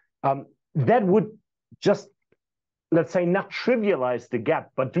aesthetic. That would just, let's say, not trivialize the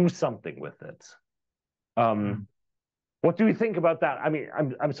gap, but do something with it. What do you think about that? I mean,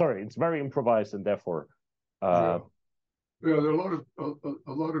 I'm sorry, it's very improvised, and therefore. Yeah, there are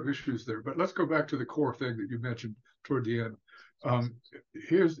a lot of issues there, but let's go back to the core thing that you mentioned toward the end.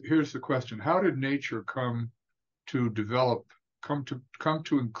 Here's the question: how did nature come to develop, come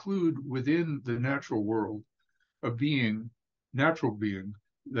to include within the natural world a natural being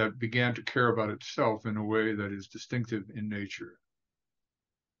that began to care about itself in a way that is distinctive in nature?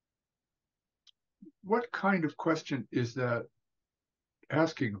 What kind of question is that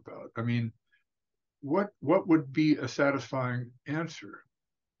asking about? I mean, what would be a satisfying answer?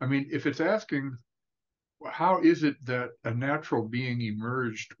 I mean, if it's asking, how is it that a natural being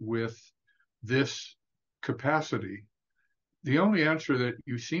emerged with this capacity? The only answer that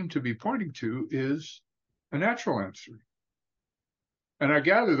you seem to be pointing to is a natural answer. And I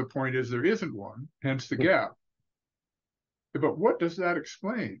gather the point is there isn't one, hence the gap. But what does that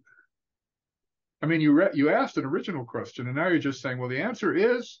explain? I mean, you asked an original question, and now you're just saying, well, the answer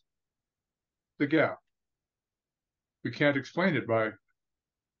is the gap. We can't explain it by,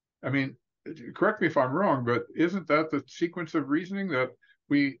 I mean, correct me if I'm wrong, but isn't that the sequence of reasoning, that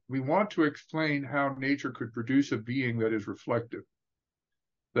we want to explain how nature could produce a being that is reflective,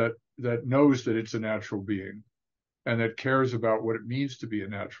 that knows that it's a natural being, and that cares about what it means to be a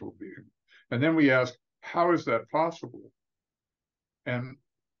natural being? And then we ask, how is that possible? And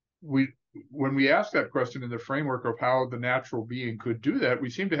when we ask that question in the framework of how the natural being could do that, we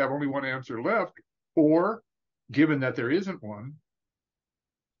seem to have only one answer left, or given that there isn't one,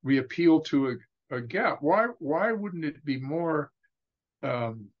 we appeal to a gap. Why wouldn't it be more?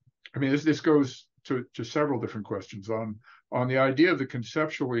 I mean, this goes to several different questions on the idea of the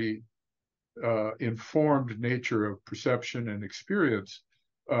conceptually informed nature of perception and experience.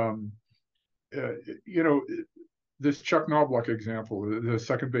 This Chuck Knobloch example, the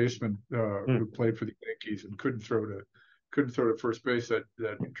second baseman who played for the Yankees and couldn't throw to first base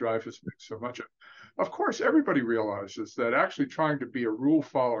that Dreyfus makes so much of. Of course, everybody realizes that actually trying to be a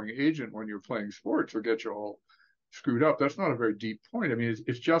rule-following agent when you're playing sports will get you all screwed up. That's not a very deep point. I mean,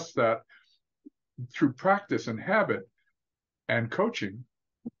 it's just that through practice and habit and coaching,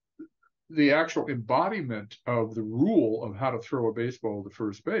 the actual embodiment of the rule of how to throw a baseball to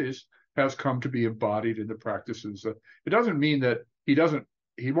first base has come to be embodied in the practices. It doesn't mean that he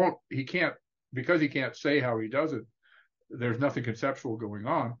can't, because he can't say how he does it, there's nothing conceptual going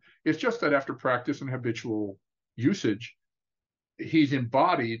on. It's just that after practice and habitual usage, he's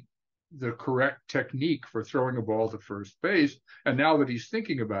embodied the correct technique for throwing a ball to first base. And now that he's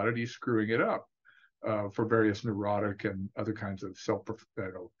thinking about it, he's screwing it up for various neurotic and other kinds of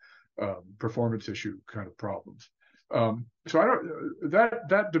performance issue kind of problems. So I don't,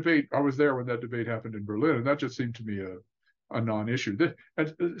 that debate, I was there when that debate happened in Berlin, and that just seemed to me a non-issue.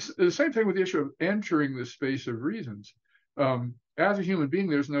 The same thing with the issue of entering the space of reasons. As a human being,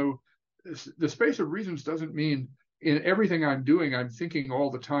 the space of reasons doesn't mean in everything I'm doing, I'm thinking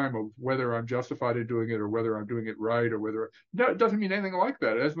all the time of whether I'm justified in doing it or whether I'm doing it right, or whether it doesn't mean anything like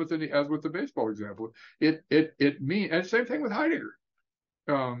that. As with the baseball example, it means, and same thing with Heidegger.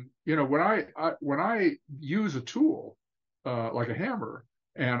 when I use a tool like a hammer,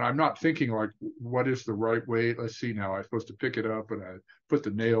 and I'm not thinking like, what is the right way? Let's see now, I'm supposed to pick it up and I put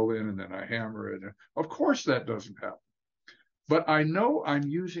the nail in and then I hammer it. Of course that doesn't happen. But I know I'm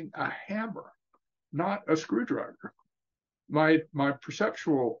using a hammer, not a screwdriver. My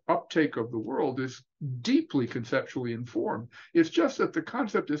perceptual uptake of the world is deeply conceptually informed. It's just that the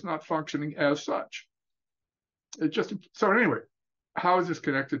concept is not functioning as such. So anyway, how is this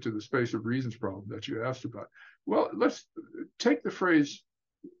connected to the space of reasons problem that you asked about? Well, let's take the phrase,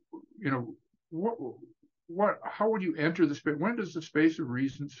 how would you enter the space? When does the space of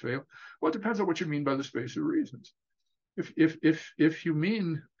reasons fail? Well, it depends on what you mean by the space of reasons. If you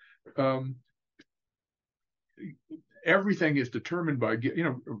mean everything is determined by,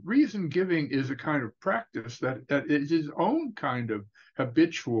 reason giving is a kind of practice that is its own kind of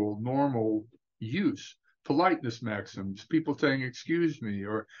habitual, normal use. Politeness maxims, people saying "excuse me,"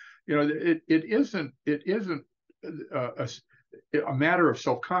 or it isn't a matter of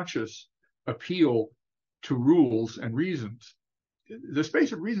self-conscious appeal to rules and reasons. The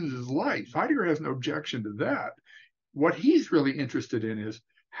space of reasons is life. Heidegger has no objection to that. What he's really interested in is,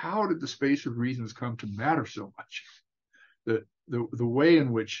 how did the space of reasons come to matter so much? The way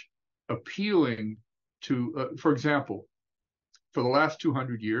in which appealing to, for example, for the last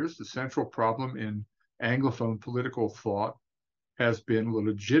 200 years, the central problem in Anglophone political thought has been the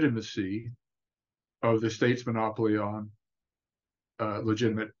legitimacy of the state's monopoly on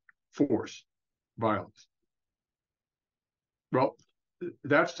legitimate force, violence. Well,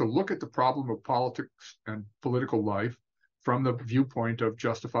 that's to look at the problem of politics and political life from the viewpoint of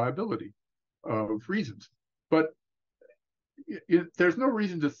justifiability of reasons. But there's no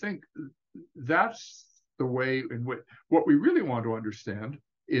reason to think that's the way in which what we really want to understand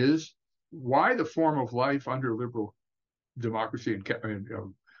is why the form of life under liberal democracy and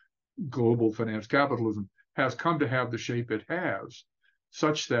global finance capitalism has come to have the shape it has,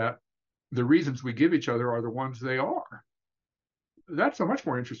 such that the reasons we give each other are the ones they are. That's a much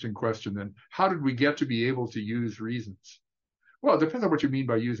more interesting question than how did we get to be able to use reasons? Well, it depends on what you mean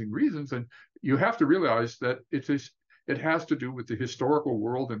by using reasons, and you have to realize that it has to do with the historical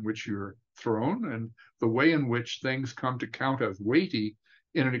world in which you're thrown and the way in which things come to count as weighty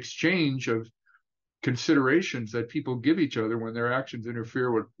in an exchange of considerations that people give each other when their actions interfere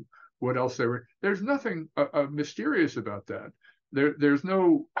with what else they were. There's nothing mysterious about that. There's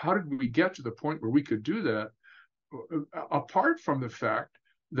no, how did we get to the point where we could do that, apart from the fact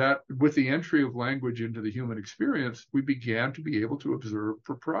that with the entry of language into the human experience, we began to be able to observe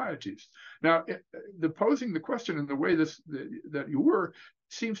proprieties. Now, posing the question in the way that you were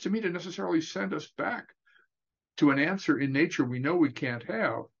seems to me to necessarily send us back to an answer in nature we know we can't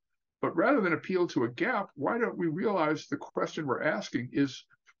have. But rather than appeal to a gap, why don't we realize the question we're asking is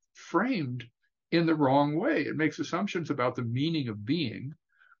framed in the wrong way? It makes assumptions about the meaning of being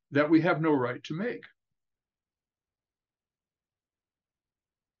that we have no right to make.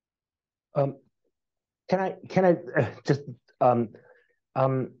 Can I just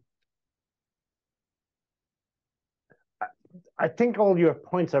I think all your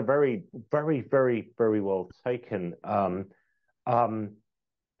points are very, very, very, very well taken. I'm not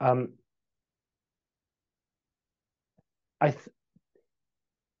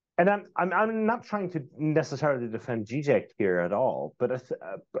trying to necessarily defend Zizek here at all, but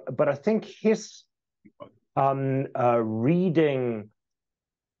I think his reading,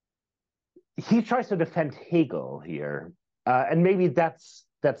 he tries to defend Hegel here, and maybe that's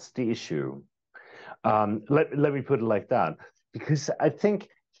the issue. Let me put it like that, because I think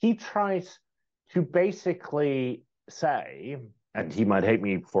he tries to basically say, and he might hate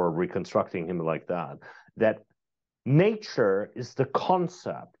me for reconstructing him like that nature is the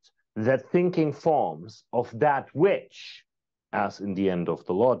concept that thinking forms of that which, as in the end of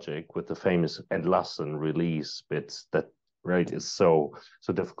the logic with the famous entlassen release bits that is so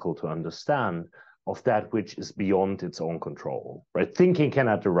difficult to understand, of that which is beyond its own control, right? Thinking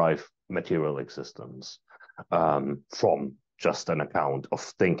cannot derive material existence from just an account of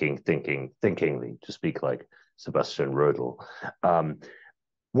thinkingly, to speak like Sebastian Rödel.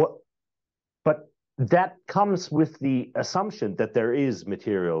 But that comes with the assumption that there is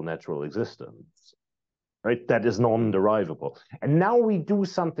material natural existence, right? That is non-derivable. And now we do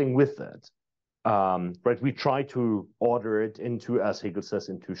something with it, right? We try to order it into, as Hegel says,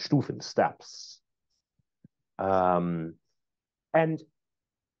 into Stufen, steps. And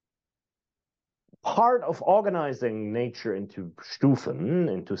part of organizing nature into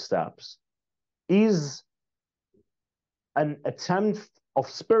Stufen, into steps, is an attempt of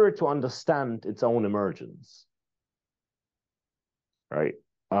spirit to understand its own emergence. right?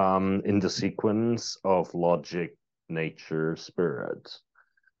 In the sequence of logic, nature, spirit.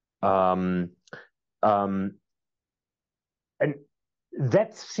 And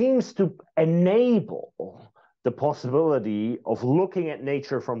that seems to enable the possibility of looking at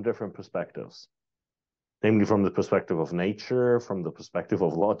nature from different perspectives, namely from the perspective of nature, from the perspective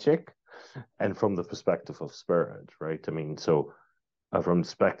of logic, and from the perspective of spirit, right? I mean, so from the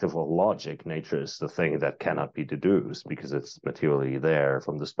perspective of logic, nature is the thing that cannot be deduced because it's materially there.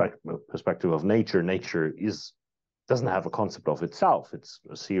 From the perspective of nature, nature doesn't have a concept of itself. It's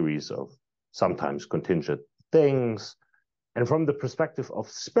a series of sometimes contingent things. And from the perspective of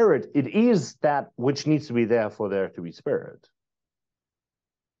spirit, it is that which needs to be there for there to be spirit.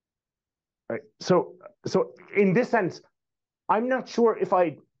 Right? So in this sense, I'm not sure if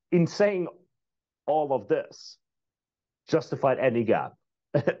in saying all of this, justified any gap.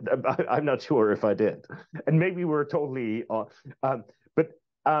 I'm not sure if I did. And maybe we're totally, but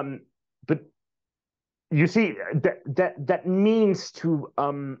you see, that means to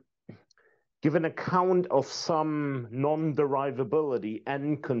give an account of some non-derivability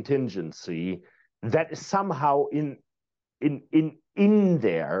and contingency that is somehow in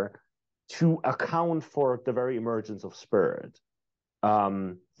there to account for the very emergence of spirit.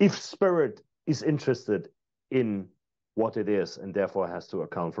 If spirit is interested in what it is and therefore has to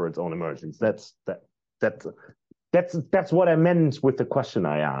account for its own emergence, that's what I meant with the question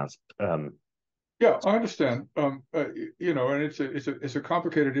I asked. Yeah, I understand. And it's a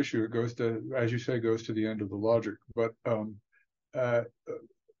complicated issue. It goes to, as you say, goes to the end of the logic. But I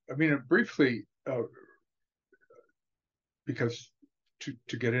mean, briefly, because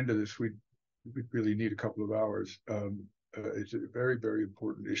to get into this, we really need a couple of hours. It's a very, very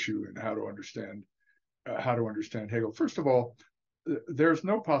important issue in how to understand Hegel. First of all, there's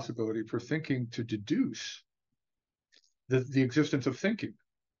no possibility for thinking to deduce the existence of thinking.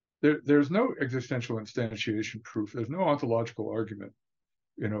 There's no existential instantiation proof. There's no ontological argument.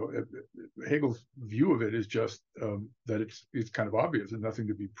 Hegel's view of it is just that it's kind of obvious and nothing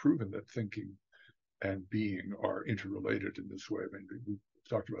to be proven that thinking and being are interrelated in this way. I mean, we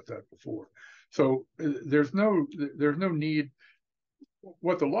talked about that before. So there's no need.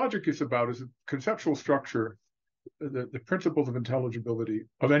 What the logic is about is a conceptual structure, the principles of intelligibility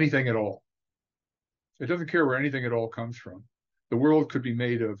of anything at all. It doesn't care where anything at all comes from. The world could be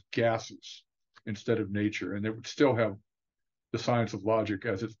made of gases instead of nature, and it would still have the science of logic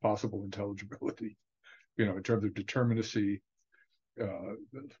as its possible intelligibility, in terms of determinacy,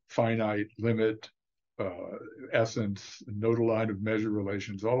 finite, limit, essence, nodal line of measure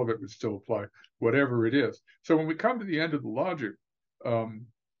relations, all of it would still apply, whatever it is. So when we come to the end of the logic,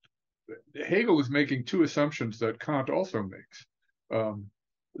 Hegel is making two assumptions that Kant also makes,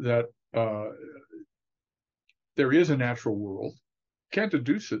 that there is a natural world, can't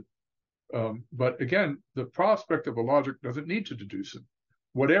deduce it, but again, the prospect of a logic doesn't need to deduce it.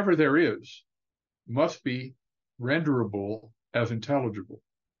 Whatever there is must be renderable as intelligible.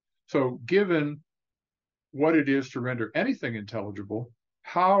 So given what it is to render anything intelligible,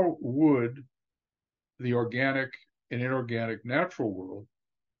 how would the organic and inorganic natural world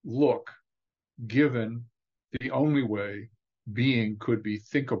look given the only way being could be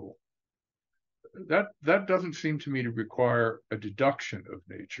thinkable? That doesn't seem to me to require a deduction of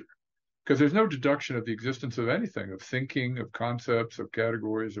nature, because there's no deduction of the existence of anything, of thinking, of concepts, of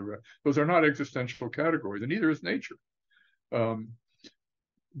categories. Those are not existential categories, and neither is nature.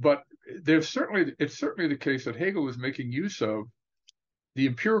 But it's certainly the case that Hegel is making use of the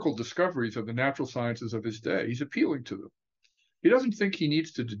empirical discoveries of the natural sciences of his day. He's appealing to them. He doesn't think he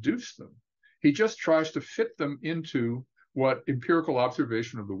needs to deduce them. He just tries to fit them into what empirical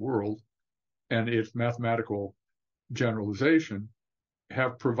observation of the world and its mathematical generalization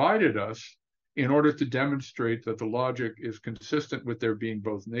have provided us in order to demonstrate that the logic is consistent with there being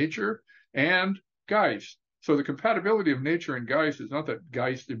both nature and Geist. So the compatibility of nature and Geist is not that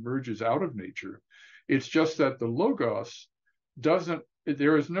Geist emerges out of nature. It's just that the Logos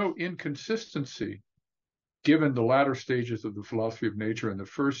there is no inconsistency given the latter stages of the philosophy of nature and the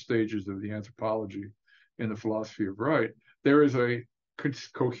first stages of the anthropology in the philosophy of right. There is a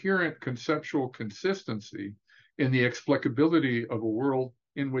coherent conceptual consistency in the explicability of a world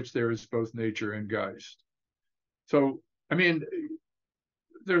in which there is both nature and Geist. So, I mean,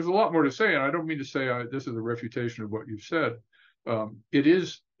 there's a lot more to say, and I don't mean to say this is a refutation of what you've said. It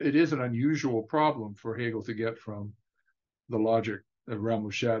is an unusual problem for Hegel to get from the logic, the realm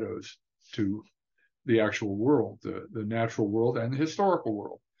of shadows, to the actual world, the natural world and the historical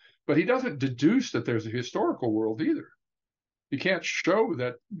world. But he doesn't deduce that there's a historical world either. He can't show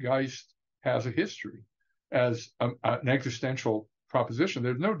that Geist has a history as an existential proposition.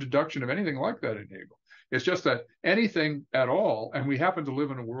 There's no deduction of anything like that in Hegel. It's just that anything at all, and we happen to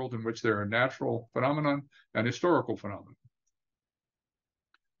live in a world in which there are natural phenomenon and historical phenomena.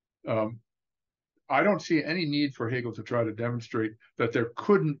 I don't see any need for Hegel to try to demonstrate that there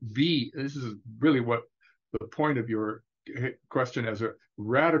couldn't be, this is really what the point of your question as a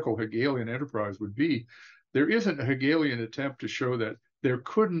radical Hegelian enterprise would be. There isn't a Hegelian attempt to show that there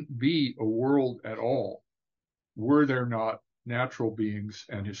couldn't be a world at all were there not natural beings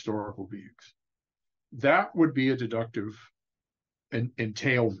and historical beings. That would be a deductive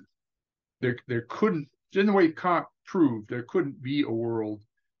entailment. There couldn't, in the way Kant proved, there couldn't be a world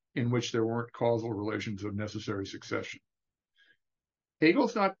in which there weren't causal relations of necessary succession.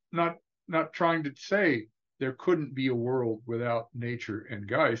 Hegel's not trying to say there couldn't be a world without nature and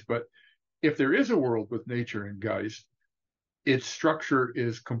Geist, but if there is a world with nature and Geist, its structure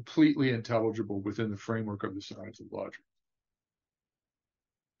is completely intelligible within the framework of the science of logic.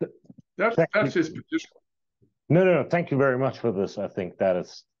 That's his position. No. Thank you very much for this. I think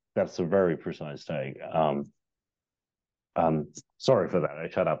that's a very precise take. Sorry for that. I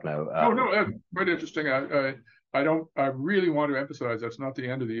shut up now. No, that's quite interesting. I really want to emphasize that's not the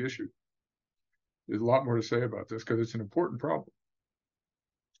end of the issue. There's a lot more to say about this because it's an important problem.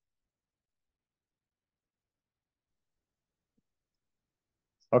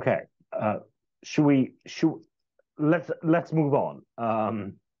 Okay. Let's move on.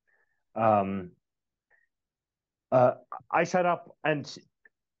 I shut up, and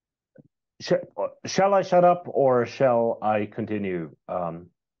shall I shut up or shall I continue? I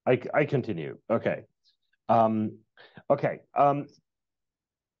continue. Okay. Okay.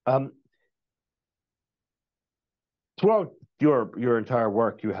 Throughout your entire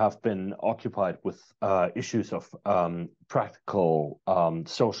work, you have been occupied with issues of practical,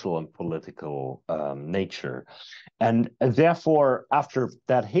 social, and political nature. And therefore, after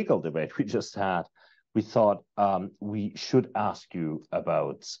that Hegel debate we just had, we thought we should ask you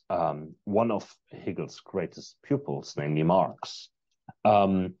about one of Hegel's greatest pupils, namely Marx.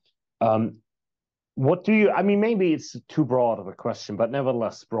 What do you, I mean, maybe it's too broad of a question, but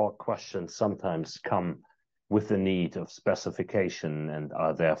nevertheless, broad questions sometimes come with the need of specification and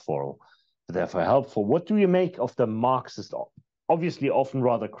are therefore helpful. What do you make of the Marxist, obviously often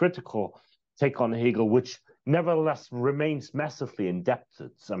rather critical take on Hegel, which nevertheless remains massively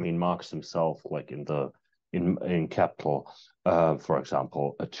indebted? I mean, Marx himself, like in Capital, for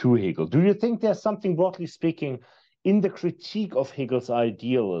example, to Hegel. Do you think there's something, broadly speaking, in the critique of Hegel's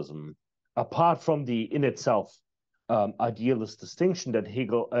idealism, apart from the in itself idealist distinction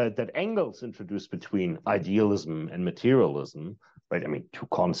that Engels introduced between idealism and materialism, right? I mean, two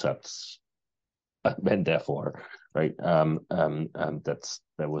concepts, and therefore, right? That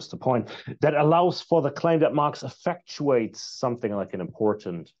was the point that allows for the claim that Marx effectuates something like an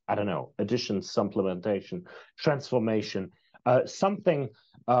important, I don't know, addition, supplementation, transformation, something.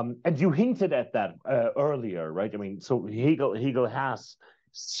 And you hinted at that earlier, right? I mean, so Hegel has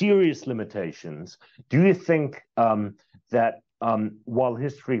serious limitations. Do you think that while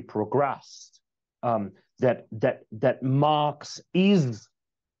history progressed, that Marx is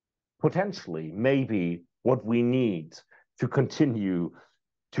potentially maybe what we need to continue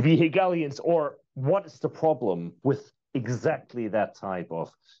to be Hegelians, or what is the problem with exactly that type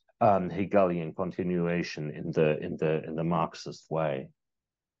of Hegelian continuation in the Marxist way?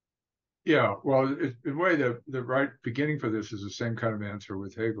 Yeah, well, in a way, the right beginning for this is the same kind of answer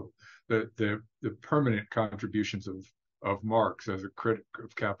with Hegel. The permanent contributions of Marx as a critic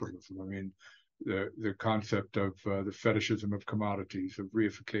of capitalism. I mean, the concept of the fetishism of commodities, of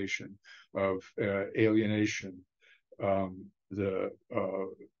reification, of alienation, the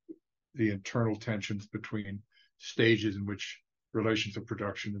internal tensions between stages in which relations of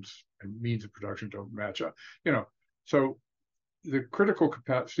production and means of production don't match up. So the critical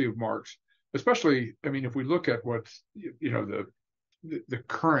capacity of Marx, especially, I mean, if we look at what's, the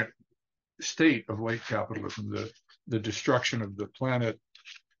current state of late capitalism, the destruction of the planet,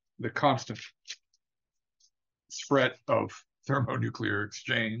 the constant threat of thermonuclear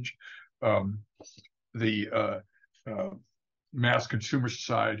exchange, the mass consumer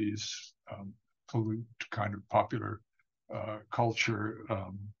societies pollute kind of popular culture,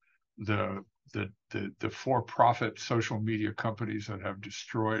 the for-profit social media companies that have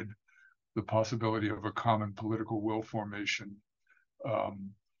destroyed the possibility of a common political will formation.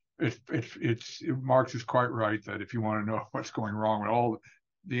 Marx is quite right that if you want to know what's going wrong with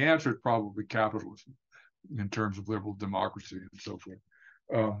the answer is probably capitalism in terms of liberal democracy and so forth.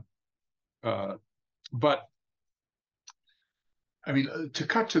 But I mean, to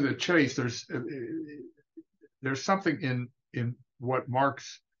cut to the chase, there's something in what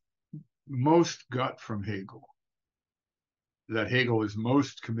Marx most got from Hegel, that Hegel is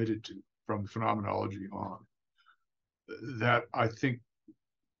most committed to from the phenomenology on, that I think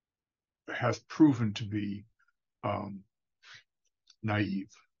has proven to be naive.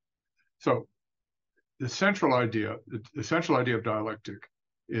 So the central idea of dialectic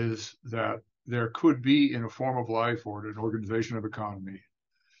is that there could be, in a form of life or in an organization of economy,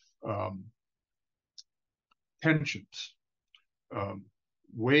 tensions,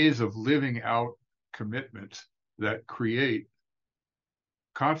 ways of living out commitments that create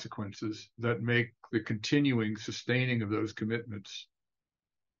consequences that make the continuing sustaining of those commitments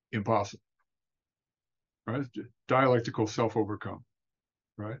impossible, right? Dialectical self-overcome,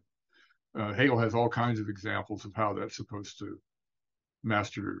 right? Hegel has all kinds of examples of how that's supposed to,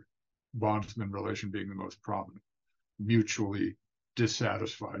 master-bondsman relation being the most prominent. Mutually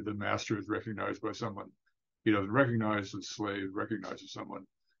dissatisfied. The master is recognized by someone he doesn't recognize, the slave recognizes someone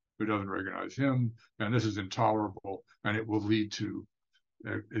who doesn't recognize him, and this is intolerable, and it will lead to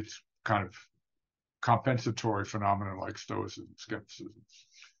it's kind of compensatory phenomena like Stoicism, skepticism,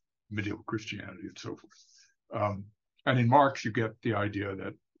 medieval Christianity, and so forth. And in Marx, you get the idea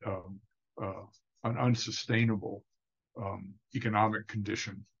that an unsustainable economic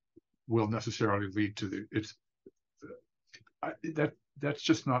condition will necessarily lead to that's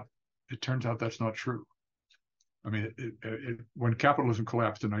just not. It turns out that's not true. I mean, when capitalism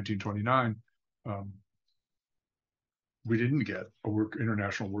collapsed in 1929, we didn't get a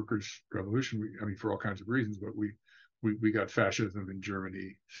international workers' revolution. I mean, for all kinds of reasons, but we got fascism in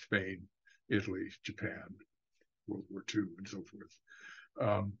Germany, Spain, Italy, Japan, World War II, and so forth.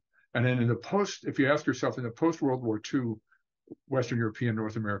 And then if you ask yourself, in the post-World War II Western European,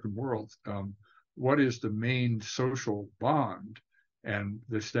 North American world, what is the main social bond and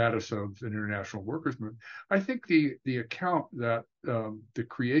the status of an international workers' movement? I think the account that the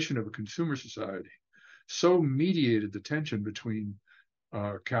creation of a consumer society so mediated the tension between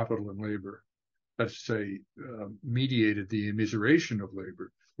capital and labor, let's say mediated the immiseration of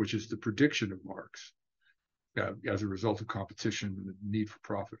labor, which is the prediction of Marx as a result of competition and the need for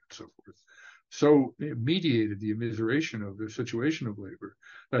profit and so forth. So it mediated the immiseration of the situation of labor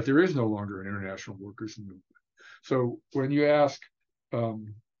that there is no longer an international workers' movement. So when you ask, also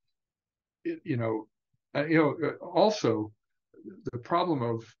the problem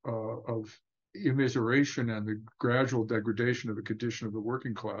of immiseration and the gradual degradation of the condition of the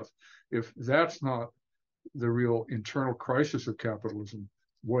working class, if that's not the real internal crisis of capitalism,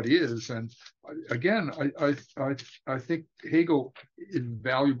 what is? And again, I think Hegel is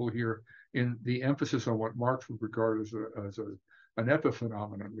valuable here in the emphasis on what Marx would regard as an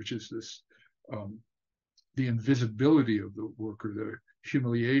epiphenomenon, which is this the invisibility of the worker, the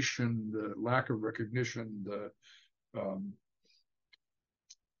humiliation, the lack of recognition, the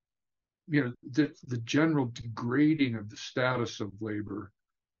general degrading of the status of labor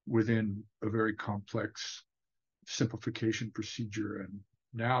within a very complex simplification procedure. And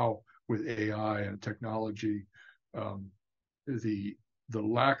now with AI and technology, the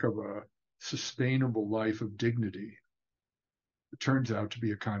lack of a sustainable life of dignity turns out to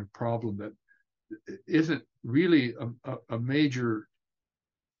be a kind of problem that isn't really a major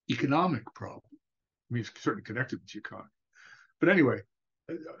economic problem. I mean, it's certainly connected with the economy. But anyway,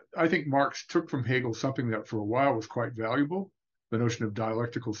 I think Marx took from Hegel something that for a while was quite valuable, the notion of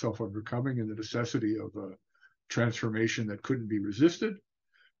dialectical self-overcoming and the necessity of a transformation that couldn't be resisted.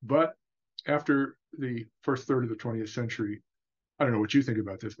 But after the first third of the 20th century, I don't know what you think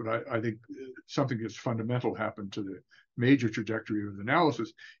about this, but I think something that's fundamental happened to the major trajectory of his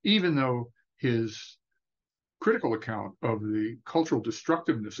analysis, even though his critical account of the cultural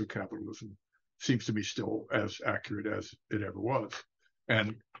destructiveness of capitalism seems to be still as accurate as it ever was,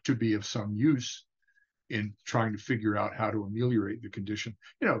 and to be of some use in trying to figure out how to ameliorate the condition.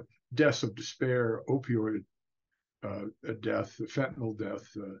 Deaths of despair, opioid death, fentanyl death,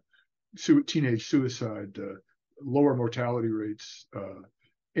 teenage suicide, lower mortality rates,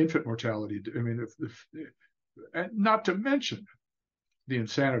 infant mortality. I mean, and not to mention the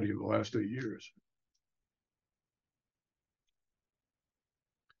insanity of the last 8 years.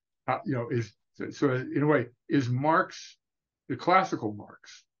 So in a way, is Marx, the classical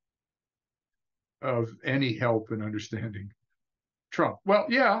Marx, of any help in understanding Trump? Well,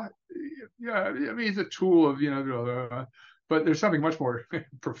 yeah. I mean, he's a tool of, but there's something much more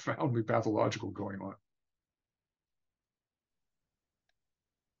profoundly pathological going on.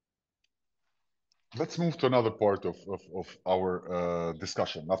 Let's move to another part of our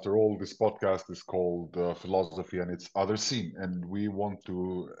discussion. After all, this podcast is called Philosophy and Its Other Scene, and we want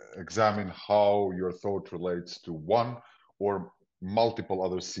to examine how your thought relates to one or multiple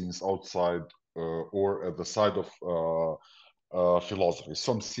other scenes outside or at the side of philosophy,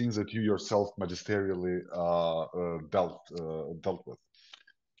 some scenes that you yourself magisterially dealt with.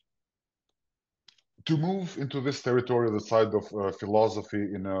 To move into this territory, the side of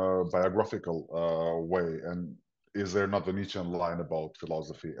philosophy in a biographical way, and is there not a Nietzschean line about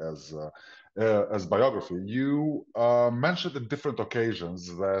philosophy as biography? You mentioned at different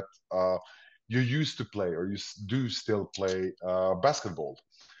occasions that you used to play, or you do still play basketball.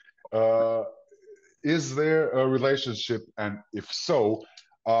 Is there a relationship, and if so,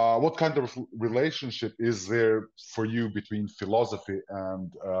 what kind of relationship is there for you between philosophy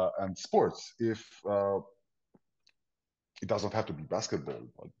and sports? If it doesn't have to be basketball,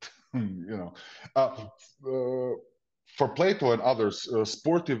 but you know, for Plato and others,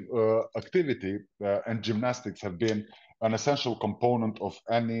 sportive activity and gymnastics have been an essential component of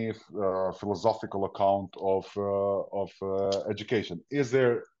any philosophical account of education. Is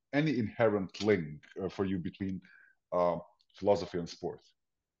there any inherent link for you between philosophy and sports?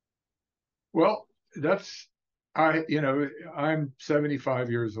 Well, I'm 75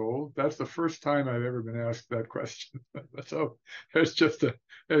 years old. That's the first time I've ever been asked that question. So it's just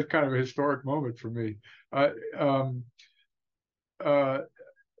it's kind of a historic moment for me. I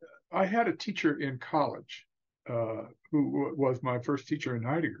had a teacher in college who was my first teacher in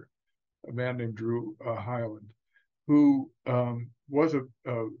Heidegger, a man named Ruda Highland, who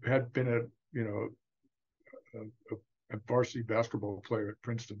had been a varsity basketball player at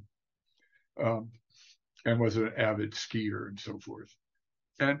Princeton, and was an avid skier and so forth.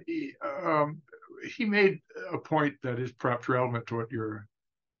 And he made a point that is perhaps relevant to what you're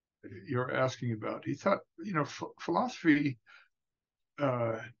asking about. He thought, philosophy,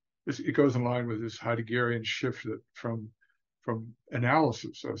 it goes in line with this Heideggerian shift from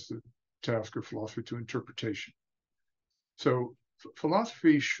analysis as the task of philosophy to interpretation. So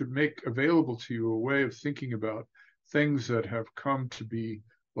philosophy should make available to you a way of thinking about things that have come to be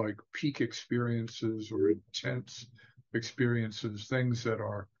like peak experiences or intense experiences, things that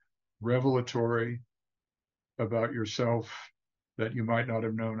are revelatory about yourself that you might not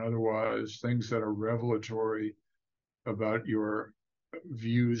have known otherwise, things that are revelatory about your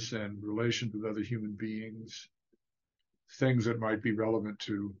views and relations with other human beings, things that might be relevant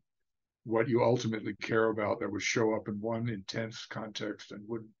to what you ultimately care about that would show up in one intense context and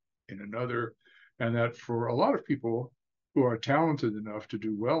wouldn't in another. And that for a lot of people who are talented enough to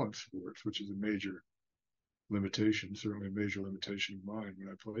do well in sports, which is a major limitation, certainly a major limitation of mine when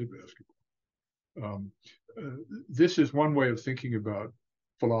I played basketball. This is one way of thinking about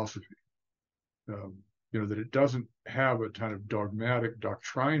philosophy, that it doesn't have a kind of dogmatic,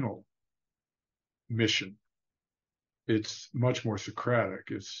 doctrinal mission. It's much more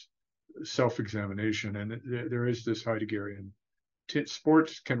Socratic. It's self-examination. And there is this Heideggerian,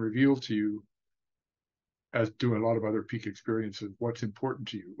 sports can reveal to you, as do a lot of other peak experiences, what's important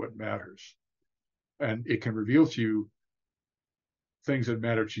to you, what matters. And it can reveal to you things that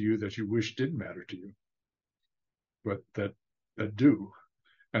matter to you that you wish didn't matter to you, but that do.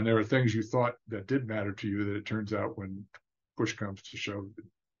 And there are things you thought that did matter to you that it turns out when push comes to shove, it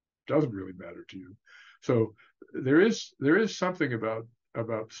doesn't really matter to you. So there is something about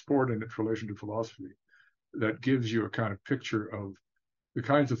sport and its relation to philosophy that gives you a kind of picture of the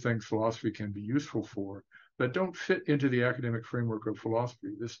kinds of things philosophy can be useful for that don't fit into the academic framework of philosophy.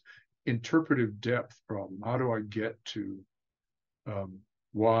 This interpretive depth problem. How do I get to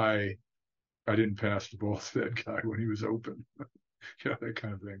why I didn't pass the ball to that guy when he was open? That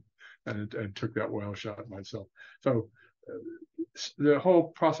kind of thing. And took that wild shot myself. So the whole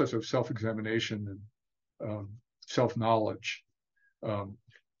process of self-examination and self-knowledge,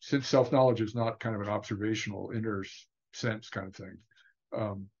 since self-knowledge is not kind of an observational inner sense kind of thing,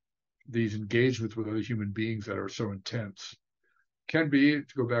 these engagements with other human beings that are so intense can be,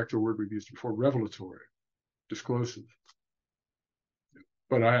 to go back to a word we've used before, revelatory, disclosive.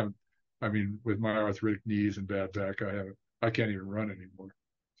 But with my arthritic knees and bad back, I can't even run anymore.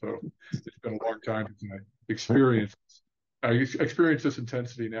 So it's been a long time since I experienced this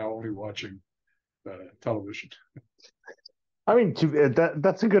intensity now only watching television. I mean,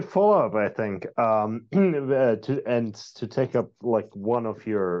 that's a good follow-up, I think. To take up like one of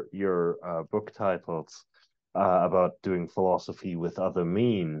your book titles about doing philosophy with other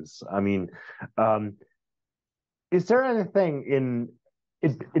means. I mean, is there anything in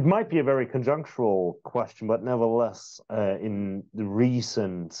it might be a very conjunctural question, but nevertheless, in the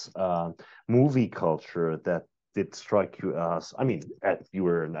recent movie culture that did strike you as, I mean, you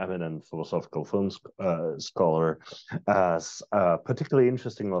were an eminent philosophical film scholar, as particularly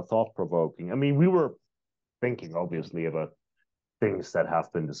interesting or thought-provoking? I mean, we were thinking, obviously, about things that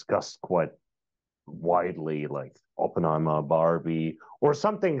have been discussed quite widely, like Oppenheimer, Barbie, or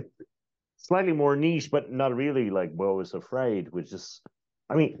something slightly more niche, but not really, like Beau is Afraid, which is,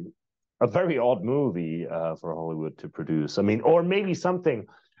 I mean, a very odd movie for Hollywood to produce. I mean, or maybe something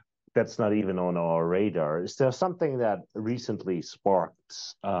that's not even on our radar. Is there something that recently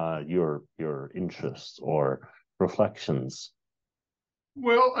sparked your interest or reflections?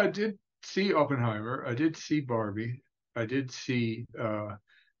 Well, I did see Oppenheimer. I did see Barbie. I did see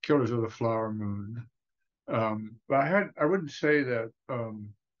Killers of the Flower Moon. But I wouldn't say that.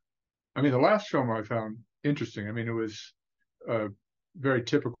 I mean, the last film I found interesting. I mean, it was very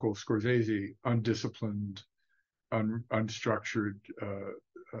typical Scorsese, undisciplined, unstructured,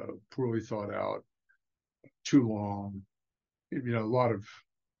 poorly thought out, too long. You know, a lot of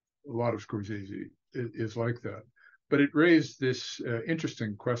Scorsese is like that. But it raised this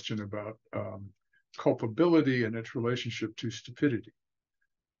interesting question about culpability and its relationship to stupidity.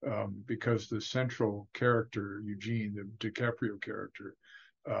 Because the central character, Eugene, the DiCaprio character,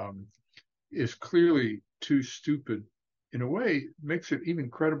 is clearly too stupid. In a way, makes it even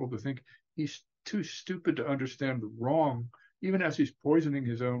credible to think he's too stupid to understand the wrong, even as he's poisoning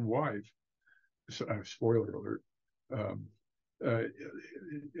his own wife. So, spoiler alert.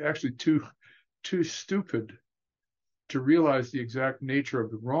 Actually, too stupid to realize the exact nature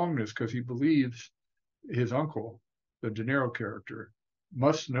of the wrongness, because he believes his uncle, the De Niro character,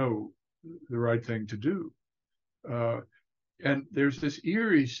 must know the right thing to do. And there's this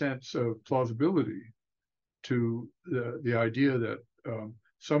eerie sense of plausibility to the idea that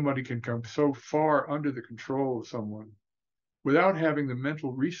somebody can come so far under the control of someone without having the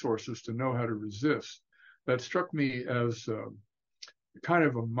mental resources to know how to resist. That struck me as kind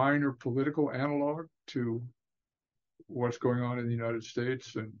of a minor political analog to what's going on in the United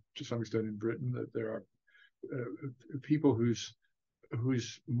States and to some extent in Britain, that there are people whose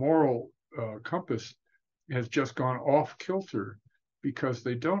moral compass has just gone off kilter because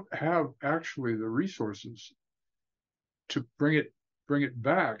they don't have actually the resources to bring it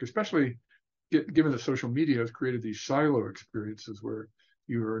back, especially given that social media has created these silo experiences where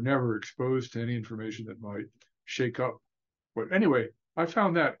you are never exposed to any information that might shake up. But anyway, I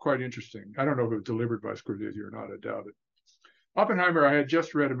found that quite interesting. I don't know if it was delivered by Scorsese or not. I doubt it. Oppenheimer, I had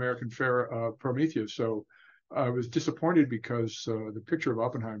just read American Prometheus, so I was disappointed because the picture of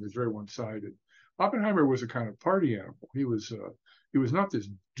Oppenheimer is very one-sided. Oppenheimer was a kind of party animal. He was not this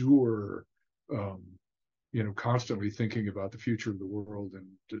doer, constantly thinking about the future of the world and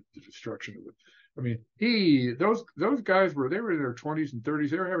the destruction of it. I mean, those guys they were in their 20s and 30s.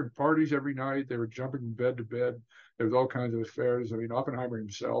 They were having parties every night. They were jumping from bed to bed. There was all kinds of affairs. I mean, Oppenheimer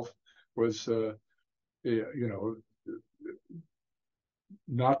himself was,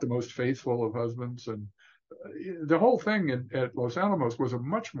 not the most faithful of husbands, and the whole thing at Los Alamos was a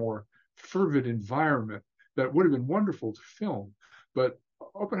much more fervid environment that would have been wonderful to film. But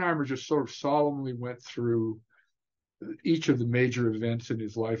Oppenheimer just sort of solemnly went through each of the major events in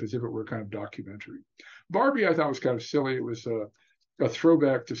his life as if it were a kind of documentary. Barbie, I thought, was kind of silly. It was a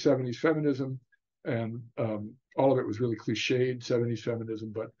throwback to 70s feminism, and all of it was really cliched 70s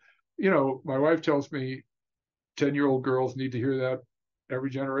feminism. But, my wife tells me 10-year-old girls need to hear that every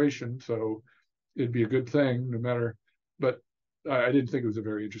generation, so it'd be a good thing no matter. But I didn't think it was a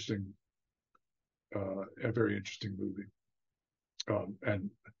very interesting movie, and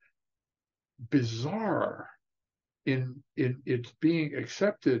bizarre in its being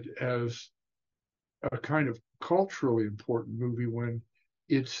accepted as a kind of culturally important movie when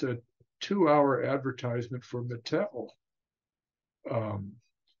it's a 2-hour advertisement for Mattel.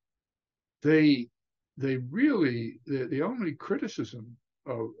 They really, the only criticism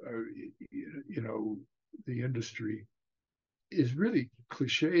of the industry is really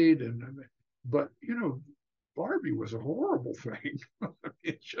cliched, but Barbie was a horrible thing.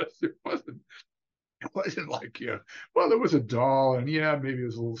 It wasn't like, well, there was a doll, and maybe it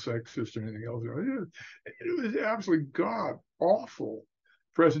was a little sexist or anything else. It was absolutely god awful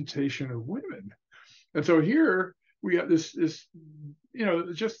presentation of women. And so here we have this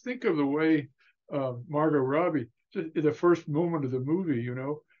just think of the way Margot Robbie, the first moment of the movie,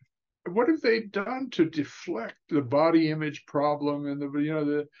 what have they done to deflect the body image problem and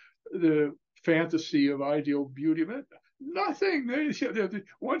the fantasy of ideal beauty? Nothing.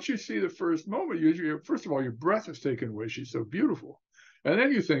 Once you see the first moment, first of all, your breath is taken away. She's so beautiful. And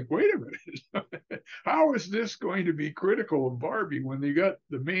then you think, wait a minute, how is this going to be critical of Barbie when you got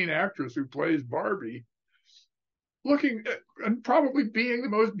the main actress who plays Barbie looking and probably being the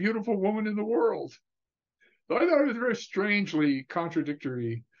most beautiful woman in the world? So I thought it was very strangely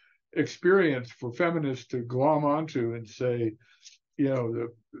contradictory experience for feminists to glom onto and say,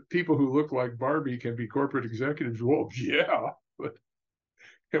 the people who look like Barbie can be corporate executives. Well, yeah, but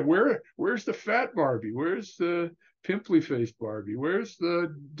where's the fat Barbie? Where's the pimply faced Barbie? Where's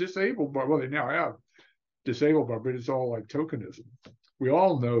the disabled Barbie? Well, they now have disabled Barbie, but it's all like tokenism. We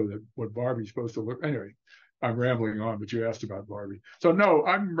all know that what Barbie's supposed to look. Anyway, I'm rambling on, but you asked about Barbie. So no,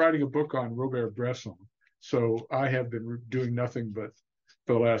 I'm writing a book on Robert Bresson. So I have been doing nothing but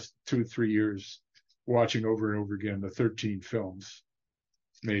for the last 2 or 3 years, watching over and over again the 13 films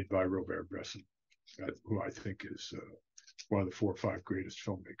made by Robert Bresson, who I think is one of the 4 or 5 greatest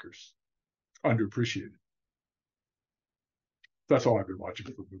filmmakers, underappreciated. That's all I've been watching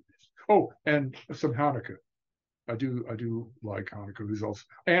for movies. Oh, and some Hanukkah. I do like Hanukkah. Who's also,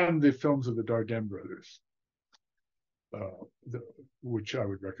 and the films of the Dardenne brothers, which I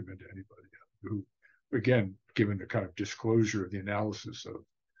would recommend to anybody who, again, given the kind of disclosure of the analysis of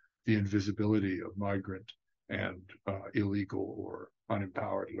the invisibility of migrant and illegal or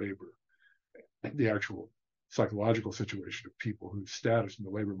unempowered labor, the actual psychological situation of people whose status in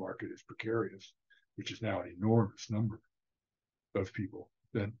the labor market is precarious, which is now an enormous number of people,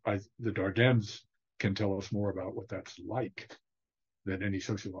 then the Dardennes can tell us more about what that's like than any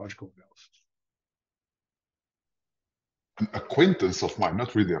sociological analysis. An acquaintance of mine,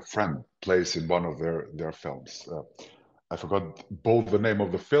 not really a friend, plays in one of their films. I forgot both the name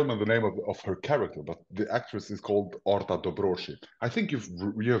of the film and the name of her character, but the actress is called Orta Dobroshi. I think you've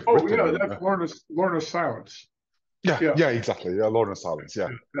written. Oh yeah, that's Lorna Silence. Yeah, exactly. Yeah, Lorna Silence. Yeah,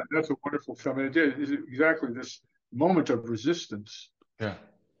 that's a wonderful film, and it is exactly this moment of resistance. Yeah,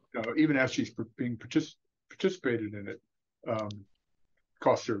 even as she's being participated in it,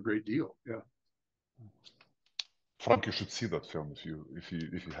 costs her a great deal. Yeah. Frank, you should see that film if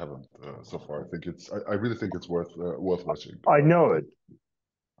you haven't so far. I think I really think it's worth watching. I know it.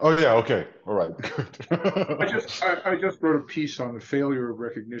 Oh yeah, okay, all right, good. I just wrote a piece on the failure of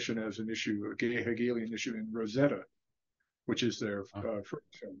recognition as an issue, a Hegelian issue in Rosetta, which is their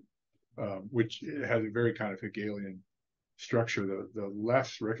first film, which has a very kind of Hegelian structure. The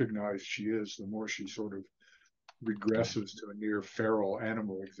less recognized she is, the more she sort of regresses to a near feral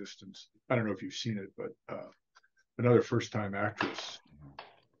animal existence. I don't know if you've seen it, but another first-time actress,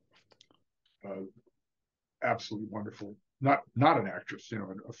 absolutely wonderful. Not an actress,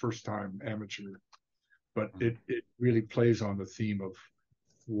 a first-time amateur, but it really plays on the theme of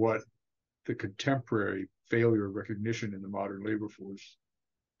what the contemporary failure of recognition in the modern labor force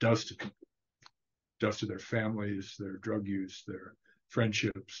does to people, does to their families, their drug use, their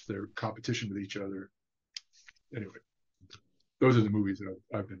friendships, their competition with each other. Anyway, those are the movies that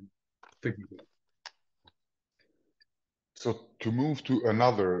I've been thinking about. So to move to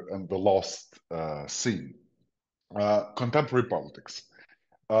another and the last scene, contemporary politics.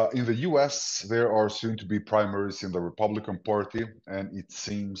 In the US, there are soon to be primaries in the Republican Party, and it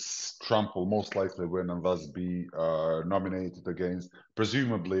seems Trump will most likely win and thus be nominated against,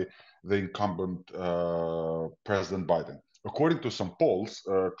 presumably, the incumbent President Biden. According to some polls,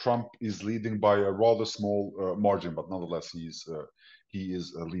 Trump is leading by a rather small margin, but nonetheless, he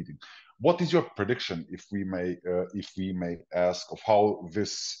is leading. What is your prediction, if we may ask, of how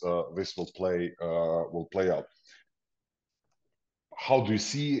this will play out? How do you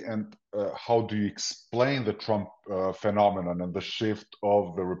see and how do you explain the Trump phenomenon and the shift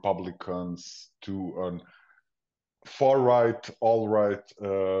of the Republicans to an far-right, all-right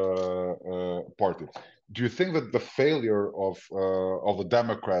party? Do you think that the failure of the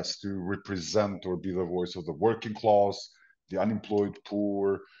Democrats to represent or be the voice of the working class, the unemployed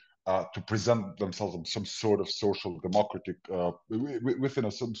poor, to present themselves in some sort of social democratic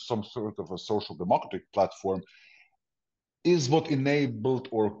within some sort of a social democratic platform, is what enabled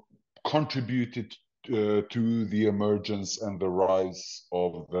or contributed to the emergence and the rise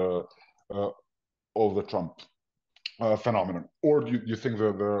of the Trump phenomenon? Or do you think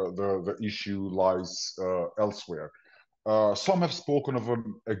the issue lies elsewhere? Some have spoken of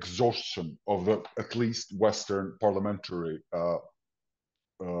an exhaustion of the at least Western parliamentary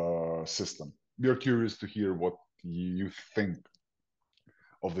system. We are curious to hear what you think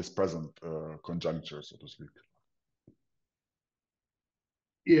of this present conjuncture, so to speak.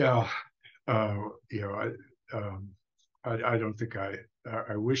 Yeah, I don't think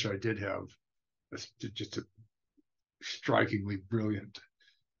I wish I did have just a strikingly brilliant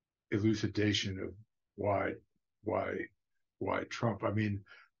elucidation of why Trump. I mean,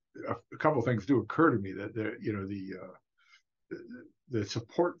 a couple of things do occur to me that the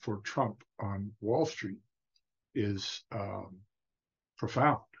support for Trump on Wall Street is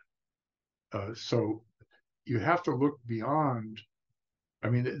profound. So you have to look beyond I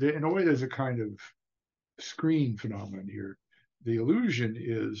mean, in a way, there's a kind of screen phenomenon here. The illusion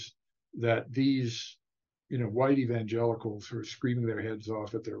is that these, white evangelicals who are screaming their heads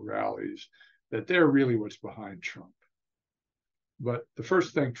off at their rallies, that they're really what's behind Trump. But the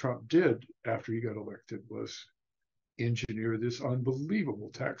first thing Trump did after he got elected was engineer this unbelievable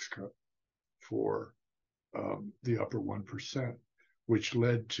tax cut for the upper 1%, which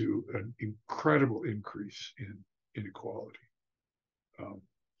led to an incredible increase in inequality,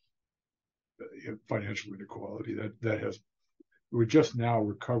 financial inequality we're just now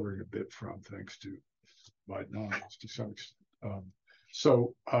recovering a bit from, thanks to Bidenomics to some extent.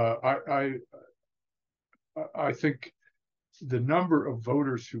 So I think the number of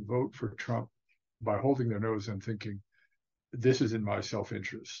voters who vote for Trump by holding their nose and thinking, this is in my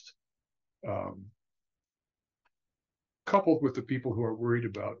self-interest, coupled with the people who are worried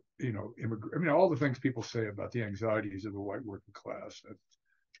about, all the things people say about the anxieties of the white working class,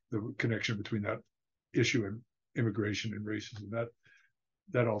 the connection between that issue and immigration and racism,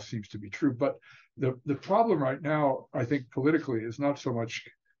 that all seems to be true. But the problem right now, I think politically, is not so much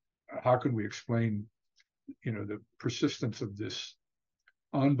how can we explain, the persistence of this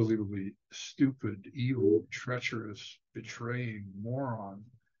unbelievably stupid, evil, treacherous, betraying moron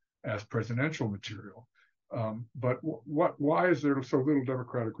as presidential material. But why is there so little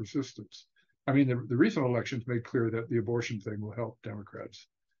Democratic resistance? I mean, the recent elections made clear that the abortion thing will help Democrats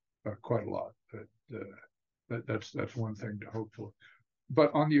quite a lot. That's one thing to hope for.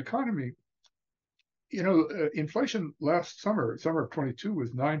 But on the economy, inflation last summer of 22,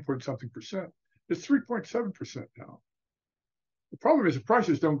 was 9-point-something%. It's 3.7% now. The problem is the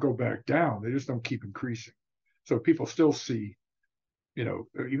prices don't go back down; they just don't keep increasing. So people still see,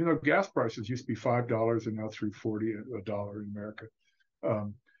 even though gas prices used to be $5 and now $3.40 a dollar in America,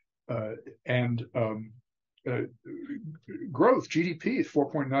 growth, GDP is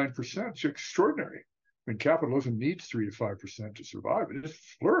 4.9%. It's extraordinary. I mean, capitalism needs 3 to 5% to survive. It is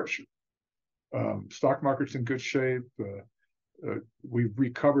flourishing. Stock market's in good shape. We've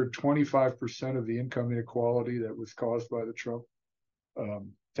recovered 25% of the income inequality that was caused by the Trump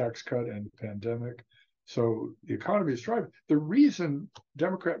tax cut and pandemic. So the economy is thriving. The reason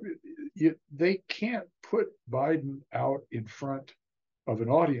they can't put Biden out in front of an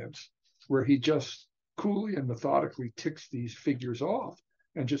audience where he just coolly and methodically ticks these figures off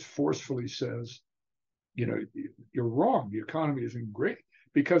and just forcefully says, you're wrong. The economy isn't great.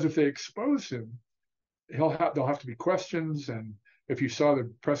 Because if they expose him, there'll have to be questions. And if you saw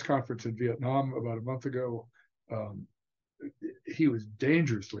the press conference in Vietnam about a month ago, he was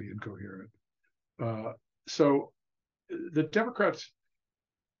dangerously incoherent. So the Democrats,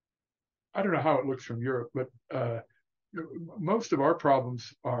 I don't know how it looks from Europe, but most of our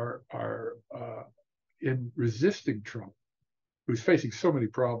problems are in resisting Trump, who's facing so many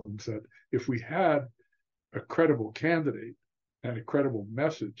problems that if we had a credible candidate and a credible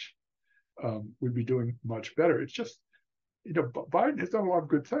message, we'd be doing much better. It's just, Biden has done a lot of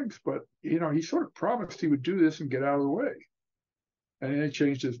good things, but, he sort of promised he would do this and get out of the way. And then he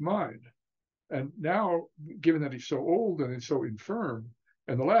changed his mind. And now, given that he's so old and he's so infirm,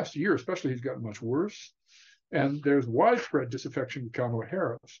 and the last year especially, he's gotten much worse. And there's widespread disaffection with Kamala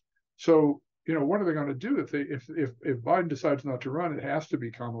Harris. So, what are they going to do if Biden decides not to run? It has to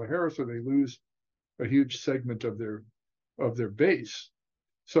be Kamala Harris, or they lose a huge segment of their base.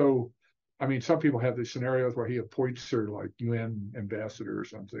 So, I mean, some people have these scenarios where he appoints her like UN ambassador or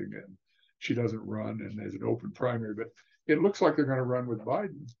something, and she doesn't run, and there's an open primary. But it looks like they're going to run with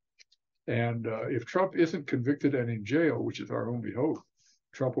Biden. And if Trump isn't convicted and in jail, which is our only hope,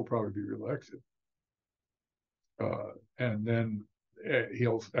 Trump will probably be reelected. And then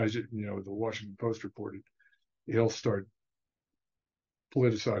he'll, as the Washington Post reported, he'll start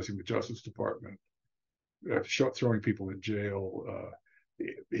politicizing the Justice Department, throwing people in jail.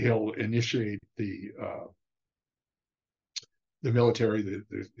 He'll initiate the military,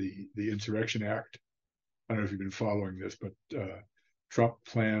 the Insurrection Act. I don't know if you've been following this, but Trump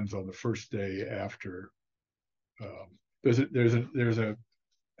plans on the first day after. There's an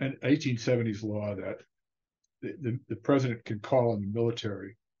 1870s law that the president can call on the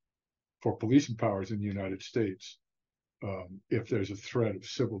military for policing powers in the United States if there's a threat of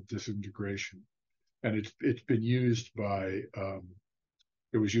civil disintegration, and it's been used by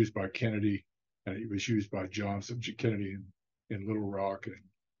it was used by Kennedy, and it was used by Johnson, Kennedy in Little Rock, and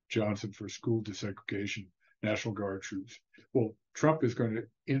Johnson for school desegregation, National Guard troops. Well, Trump is going to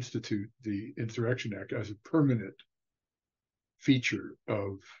institute the Insurrection Act as a permanent feature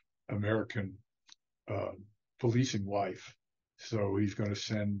of American policing life. So he's going to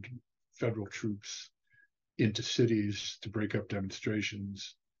send federal troops into cities to break up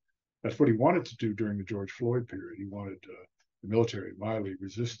demonstrations. That's what he wanted to do during the George Floyd period. He wanted the military. Miley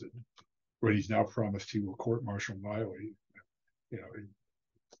resisted, but he's now promised he will court-martial Miley.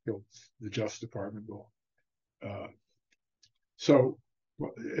 The Justice Department will. So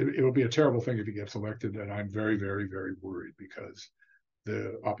it will be a terrible thing if he gets elected, and I'm very, very, very worried because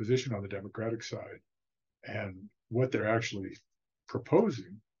the opposition on the Democratic side and what they're actually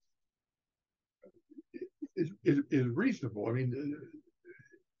proposing is reasonable. I mean,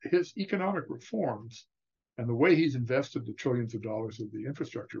 his economic reforms and the way he's invested the trillions of dollars of the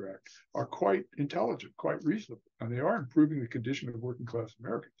Infrastructure Act are quite intelligent, quite reasonable, and they are improving the condition of working class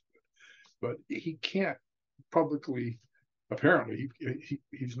Americans. But he can't publicly, apparently,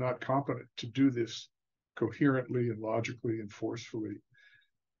 he's not competent to do this coherently and logically and forcefully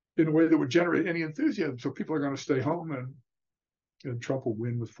in a way that would generate any enthusiasm. So people are going to stay home, and Trump will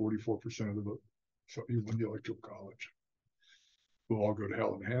win with 44% of the vote. So he win the Electoral College. We'll all go to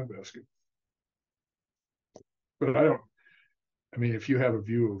hell in a handbasket. But I mean, if you have a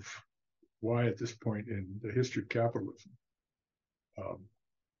view of why at this point in the history of capitalism,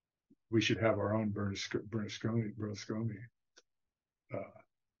 we should have our own Berlusconi.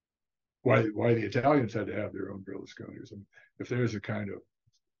 Why the Italians had to have their own Berlusconis. And if there's a kind of,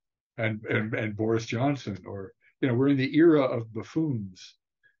 and Boris Johnson, or, we're in the era of buffoons.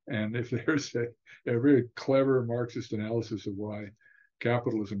 And if there's a very clever Marxist analysis of why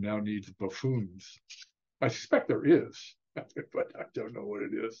capitalism now needs buffoons, I suspect there is, but I don't know what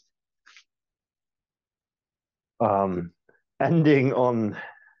it is. Ending on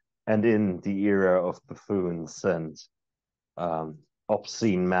and in the era of buffoons and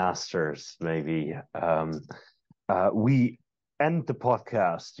obscene masters, maybe. We end the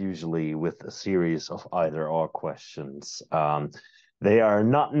podcast usually with a series of either-or questions. They are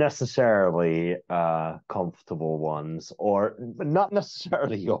not necessarily comfortable ones, or not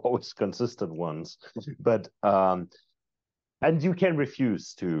necessarily always consistent ones, but and you can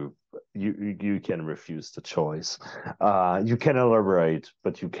refuse to you can refuse the choice. You can elaborate,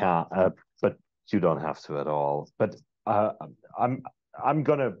 but you can't. But you don't have to at all. But I'm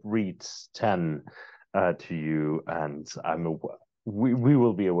gonna read 10 to you, and we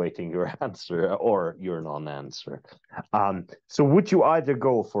will be awaiting your answer or your non-answer. So would you either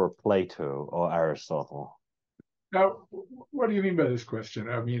go for Plato or Aristotle? Now, what do you mean by this question?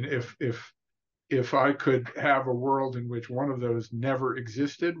 I mean, if I could have a world in which one of those never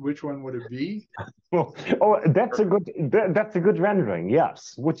existed, which one would it be? That's a good rendering.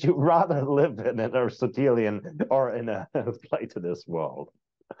 Yes. Would you rather live in an Aristotelian or in a Platonist world?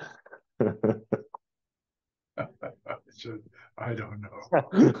 I don't know.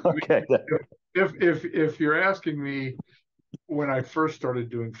 Okay. If you're asking me, when I first started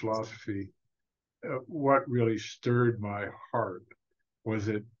doing philosophy, what really stirred my heart, was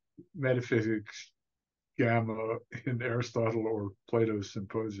it metaphysics, Gamma in Aristotle, or Plato's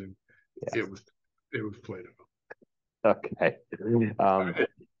Symposium? Yes. It was Plato. Okay.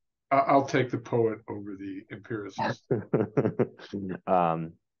 I'll take the poet over the empiricist.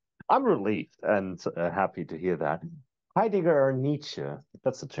 I'm relieved and happy to hear that. Heidegger or Nietzsche?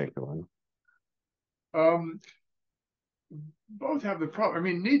 That's a tricky one. Both have the problem. I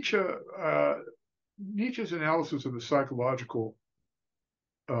mean, Nietzsche's analysis of the psychological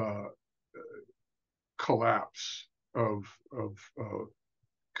collapse of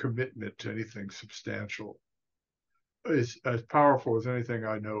commitment to anything substantial is as powerful as anything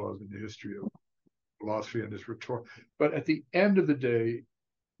I know of in the history of philosophy and its rhetoric. But at the end of the day,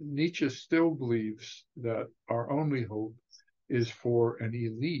 Nietzsche still believes that our only hope is for an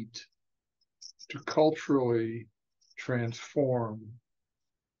elite to culturally transform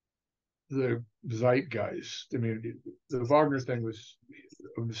the zeitgeist. I mean, the Wagner thing was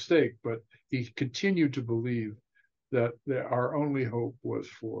a mistake, but he continued to believe that our only hope was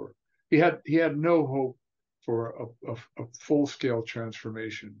for, he had no hope for a full-scale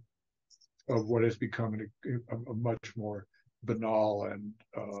transformation of what has become a much more banal and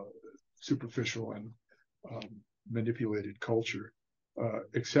superficial and manipulated culture,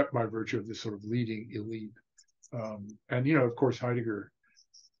 except by virtue of this sort of leading elite. And, of course, Heidegger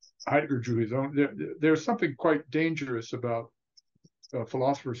drew his own. There's something quite dangerous about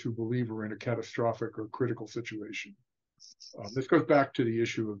philosophers who believe we're in a catastrophic or critical situation. This goes back to the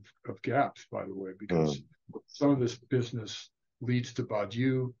issue of gaps, by the way, because some of this business leads to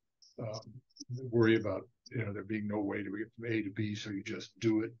Badiou, worry about there being no way to get from A to B, so you just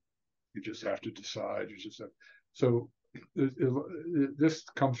do it. You just have to decide. So this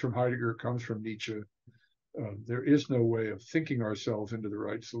comes from Heidegger, comes from Nietzsche. There is no way of thinking ourselves into the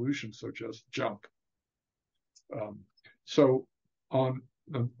right solution, so just jump. So on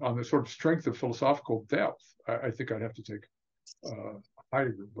the sort of strength of philosophical depth, I think I'd have to take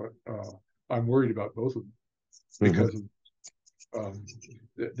Heidegger, but I'm worried about both of them because of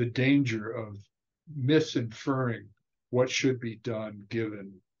the danger of misinferring what should be done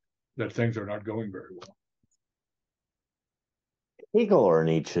given that things are not going very well. Hegel or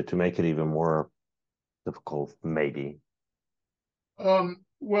Nietzsche to make it even more difficult, maybe?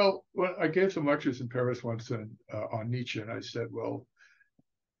 Well, I gave some lectures in Paris once on Nietzsche, and I said, well,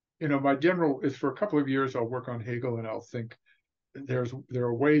 my general is for a couple of years I'll work on Hegel, and I'll think there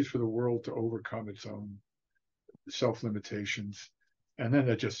are ways for the world to overcome its own self-limitations, and then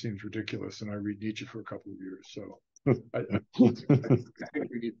that just seems ridiculous, and I read Nietzsche for a couple of years. So I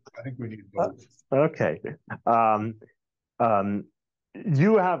think we need both. Okay.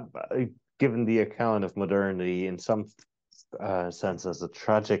 You have given the account of modernity in some sense as a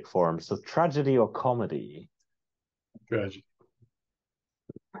tragic form. So tragedy or comedy? Tragedy.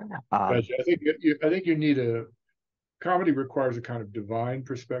 I think you need comedy requires a kind of divine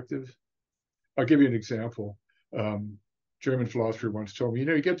perspective. I'll give you an example. German philosopher once told me,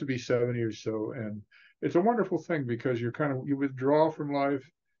 you get to be 70 or so, and it's a wonderful thing because you withdraw from life.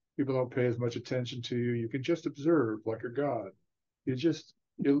 People don't pay as much attention to you. You can just observe like a god. It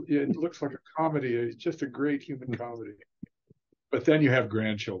looks like a comedy. It's just a great human comedy. But then you have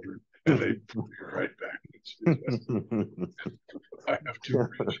grandchildren, and they pull you right back. I have two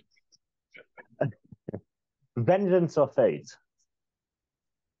grandchildren. Vengeance or fate?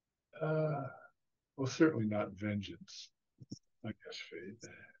 Well, certainly not vengeance. I guess fate.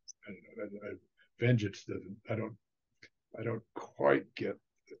 I don't know. Vengeance doesn't. I don't quite get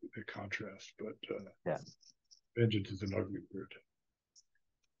the contrast, but vengeance is an ugly word.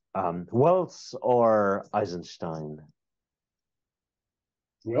 Wells or Eisenstein?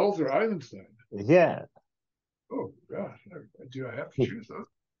 Wells or Eisenstein? Yeah. Oh God, do I have to choose those?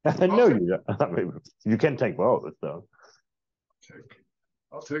 No, you don't. I mean, you can take both, though.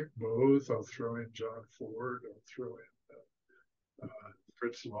 I'll take both. I'll throw in John Ford. I'll throw in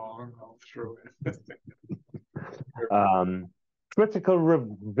Fritz Long. I'll throw in critical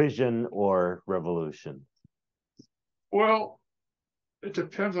revision or revolution? Well, it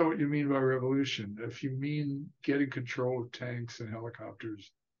depends on what you mean by revolution. If you mean getting control of tanks and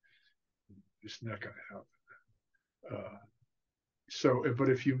helicopters, it's not going to happen. But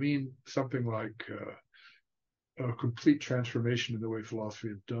if you mean something like a complete transformation in the way philosophy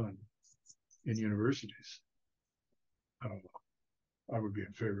is done in universities, I would be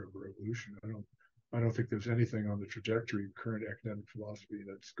in favor of a revolution. I don't think there's anything on the trajectory of current academic philosophy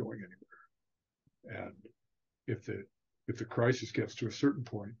that's going anywhere. And if the crisis gets to a certain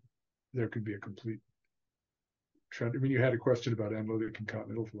point, there could be a complete trend. I mean, you had a question about analytic and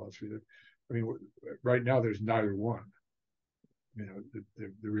continental philosophy. Right now there's neither one.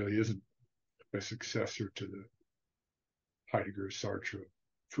 There really isn't a successor to the Heidegger, Sartre,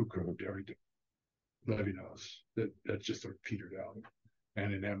 Foucault, Derrida, Levinas. That just sort of petered out.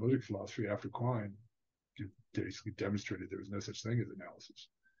 And in analytic philosophy, after Quine, it basically demonstrated there was no such thing as analysis.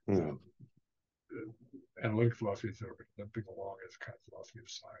 Analytic philosophy is sort of limping along as a kind of philosophy of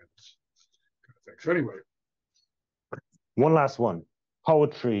science kind of thing. So anyway. One last one.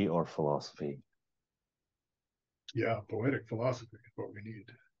 Poetry or philosophy? Yeah, poetic philosophy is what we need.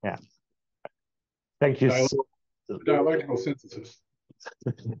 Yeah. Thank you. Dialectical synthesis.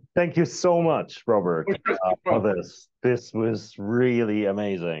 Thank you so much, Robert, for this. This was really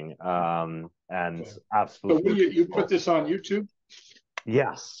amazing. And absolutely. So you put this on YouTube?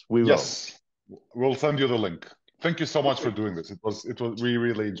 Yes, we will. Yes, we'll send you the link. Thank you so much for doing this. We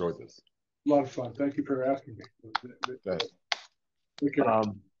really enjoyed this. A lot of fun. Thank you for asking me.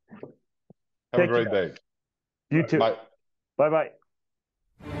 Have a great day. You too. Bye. Bye-bye.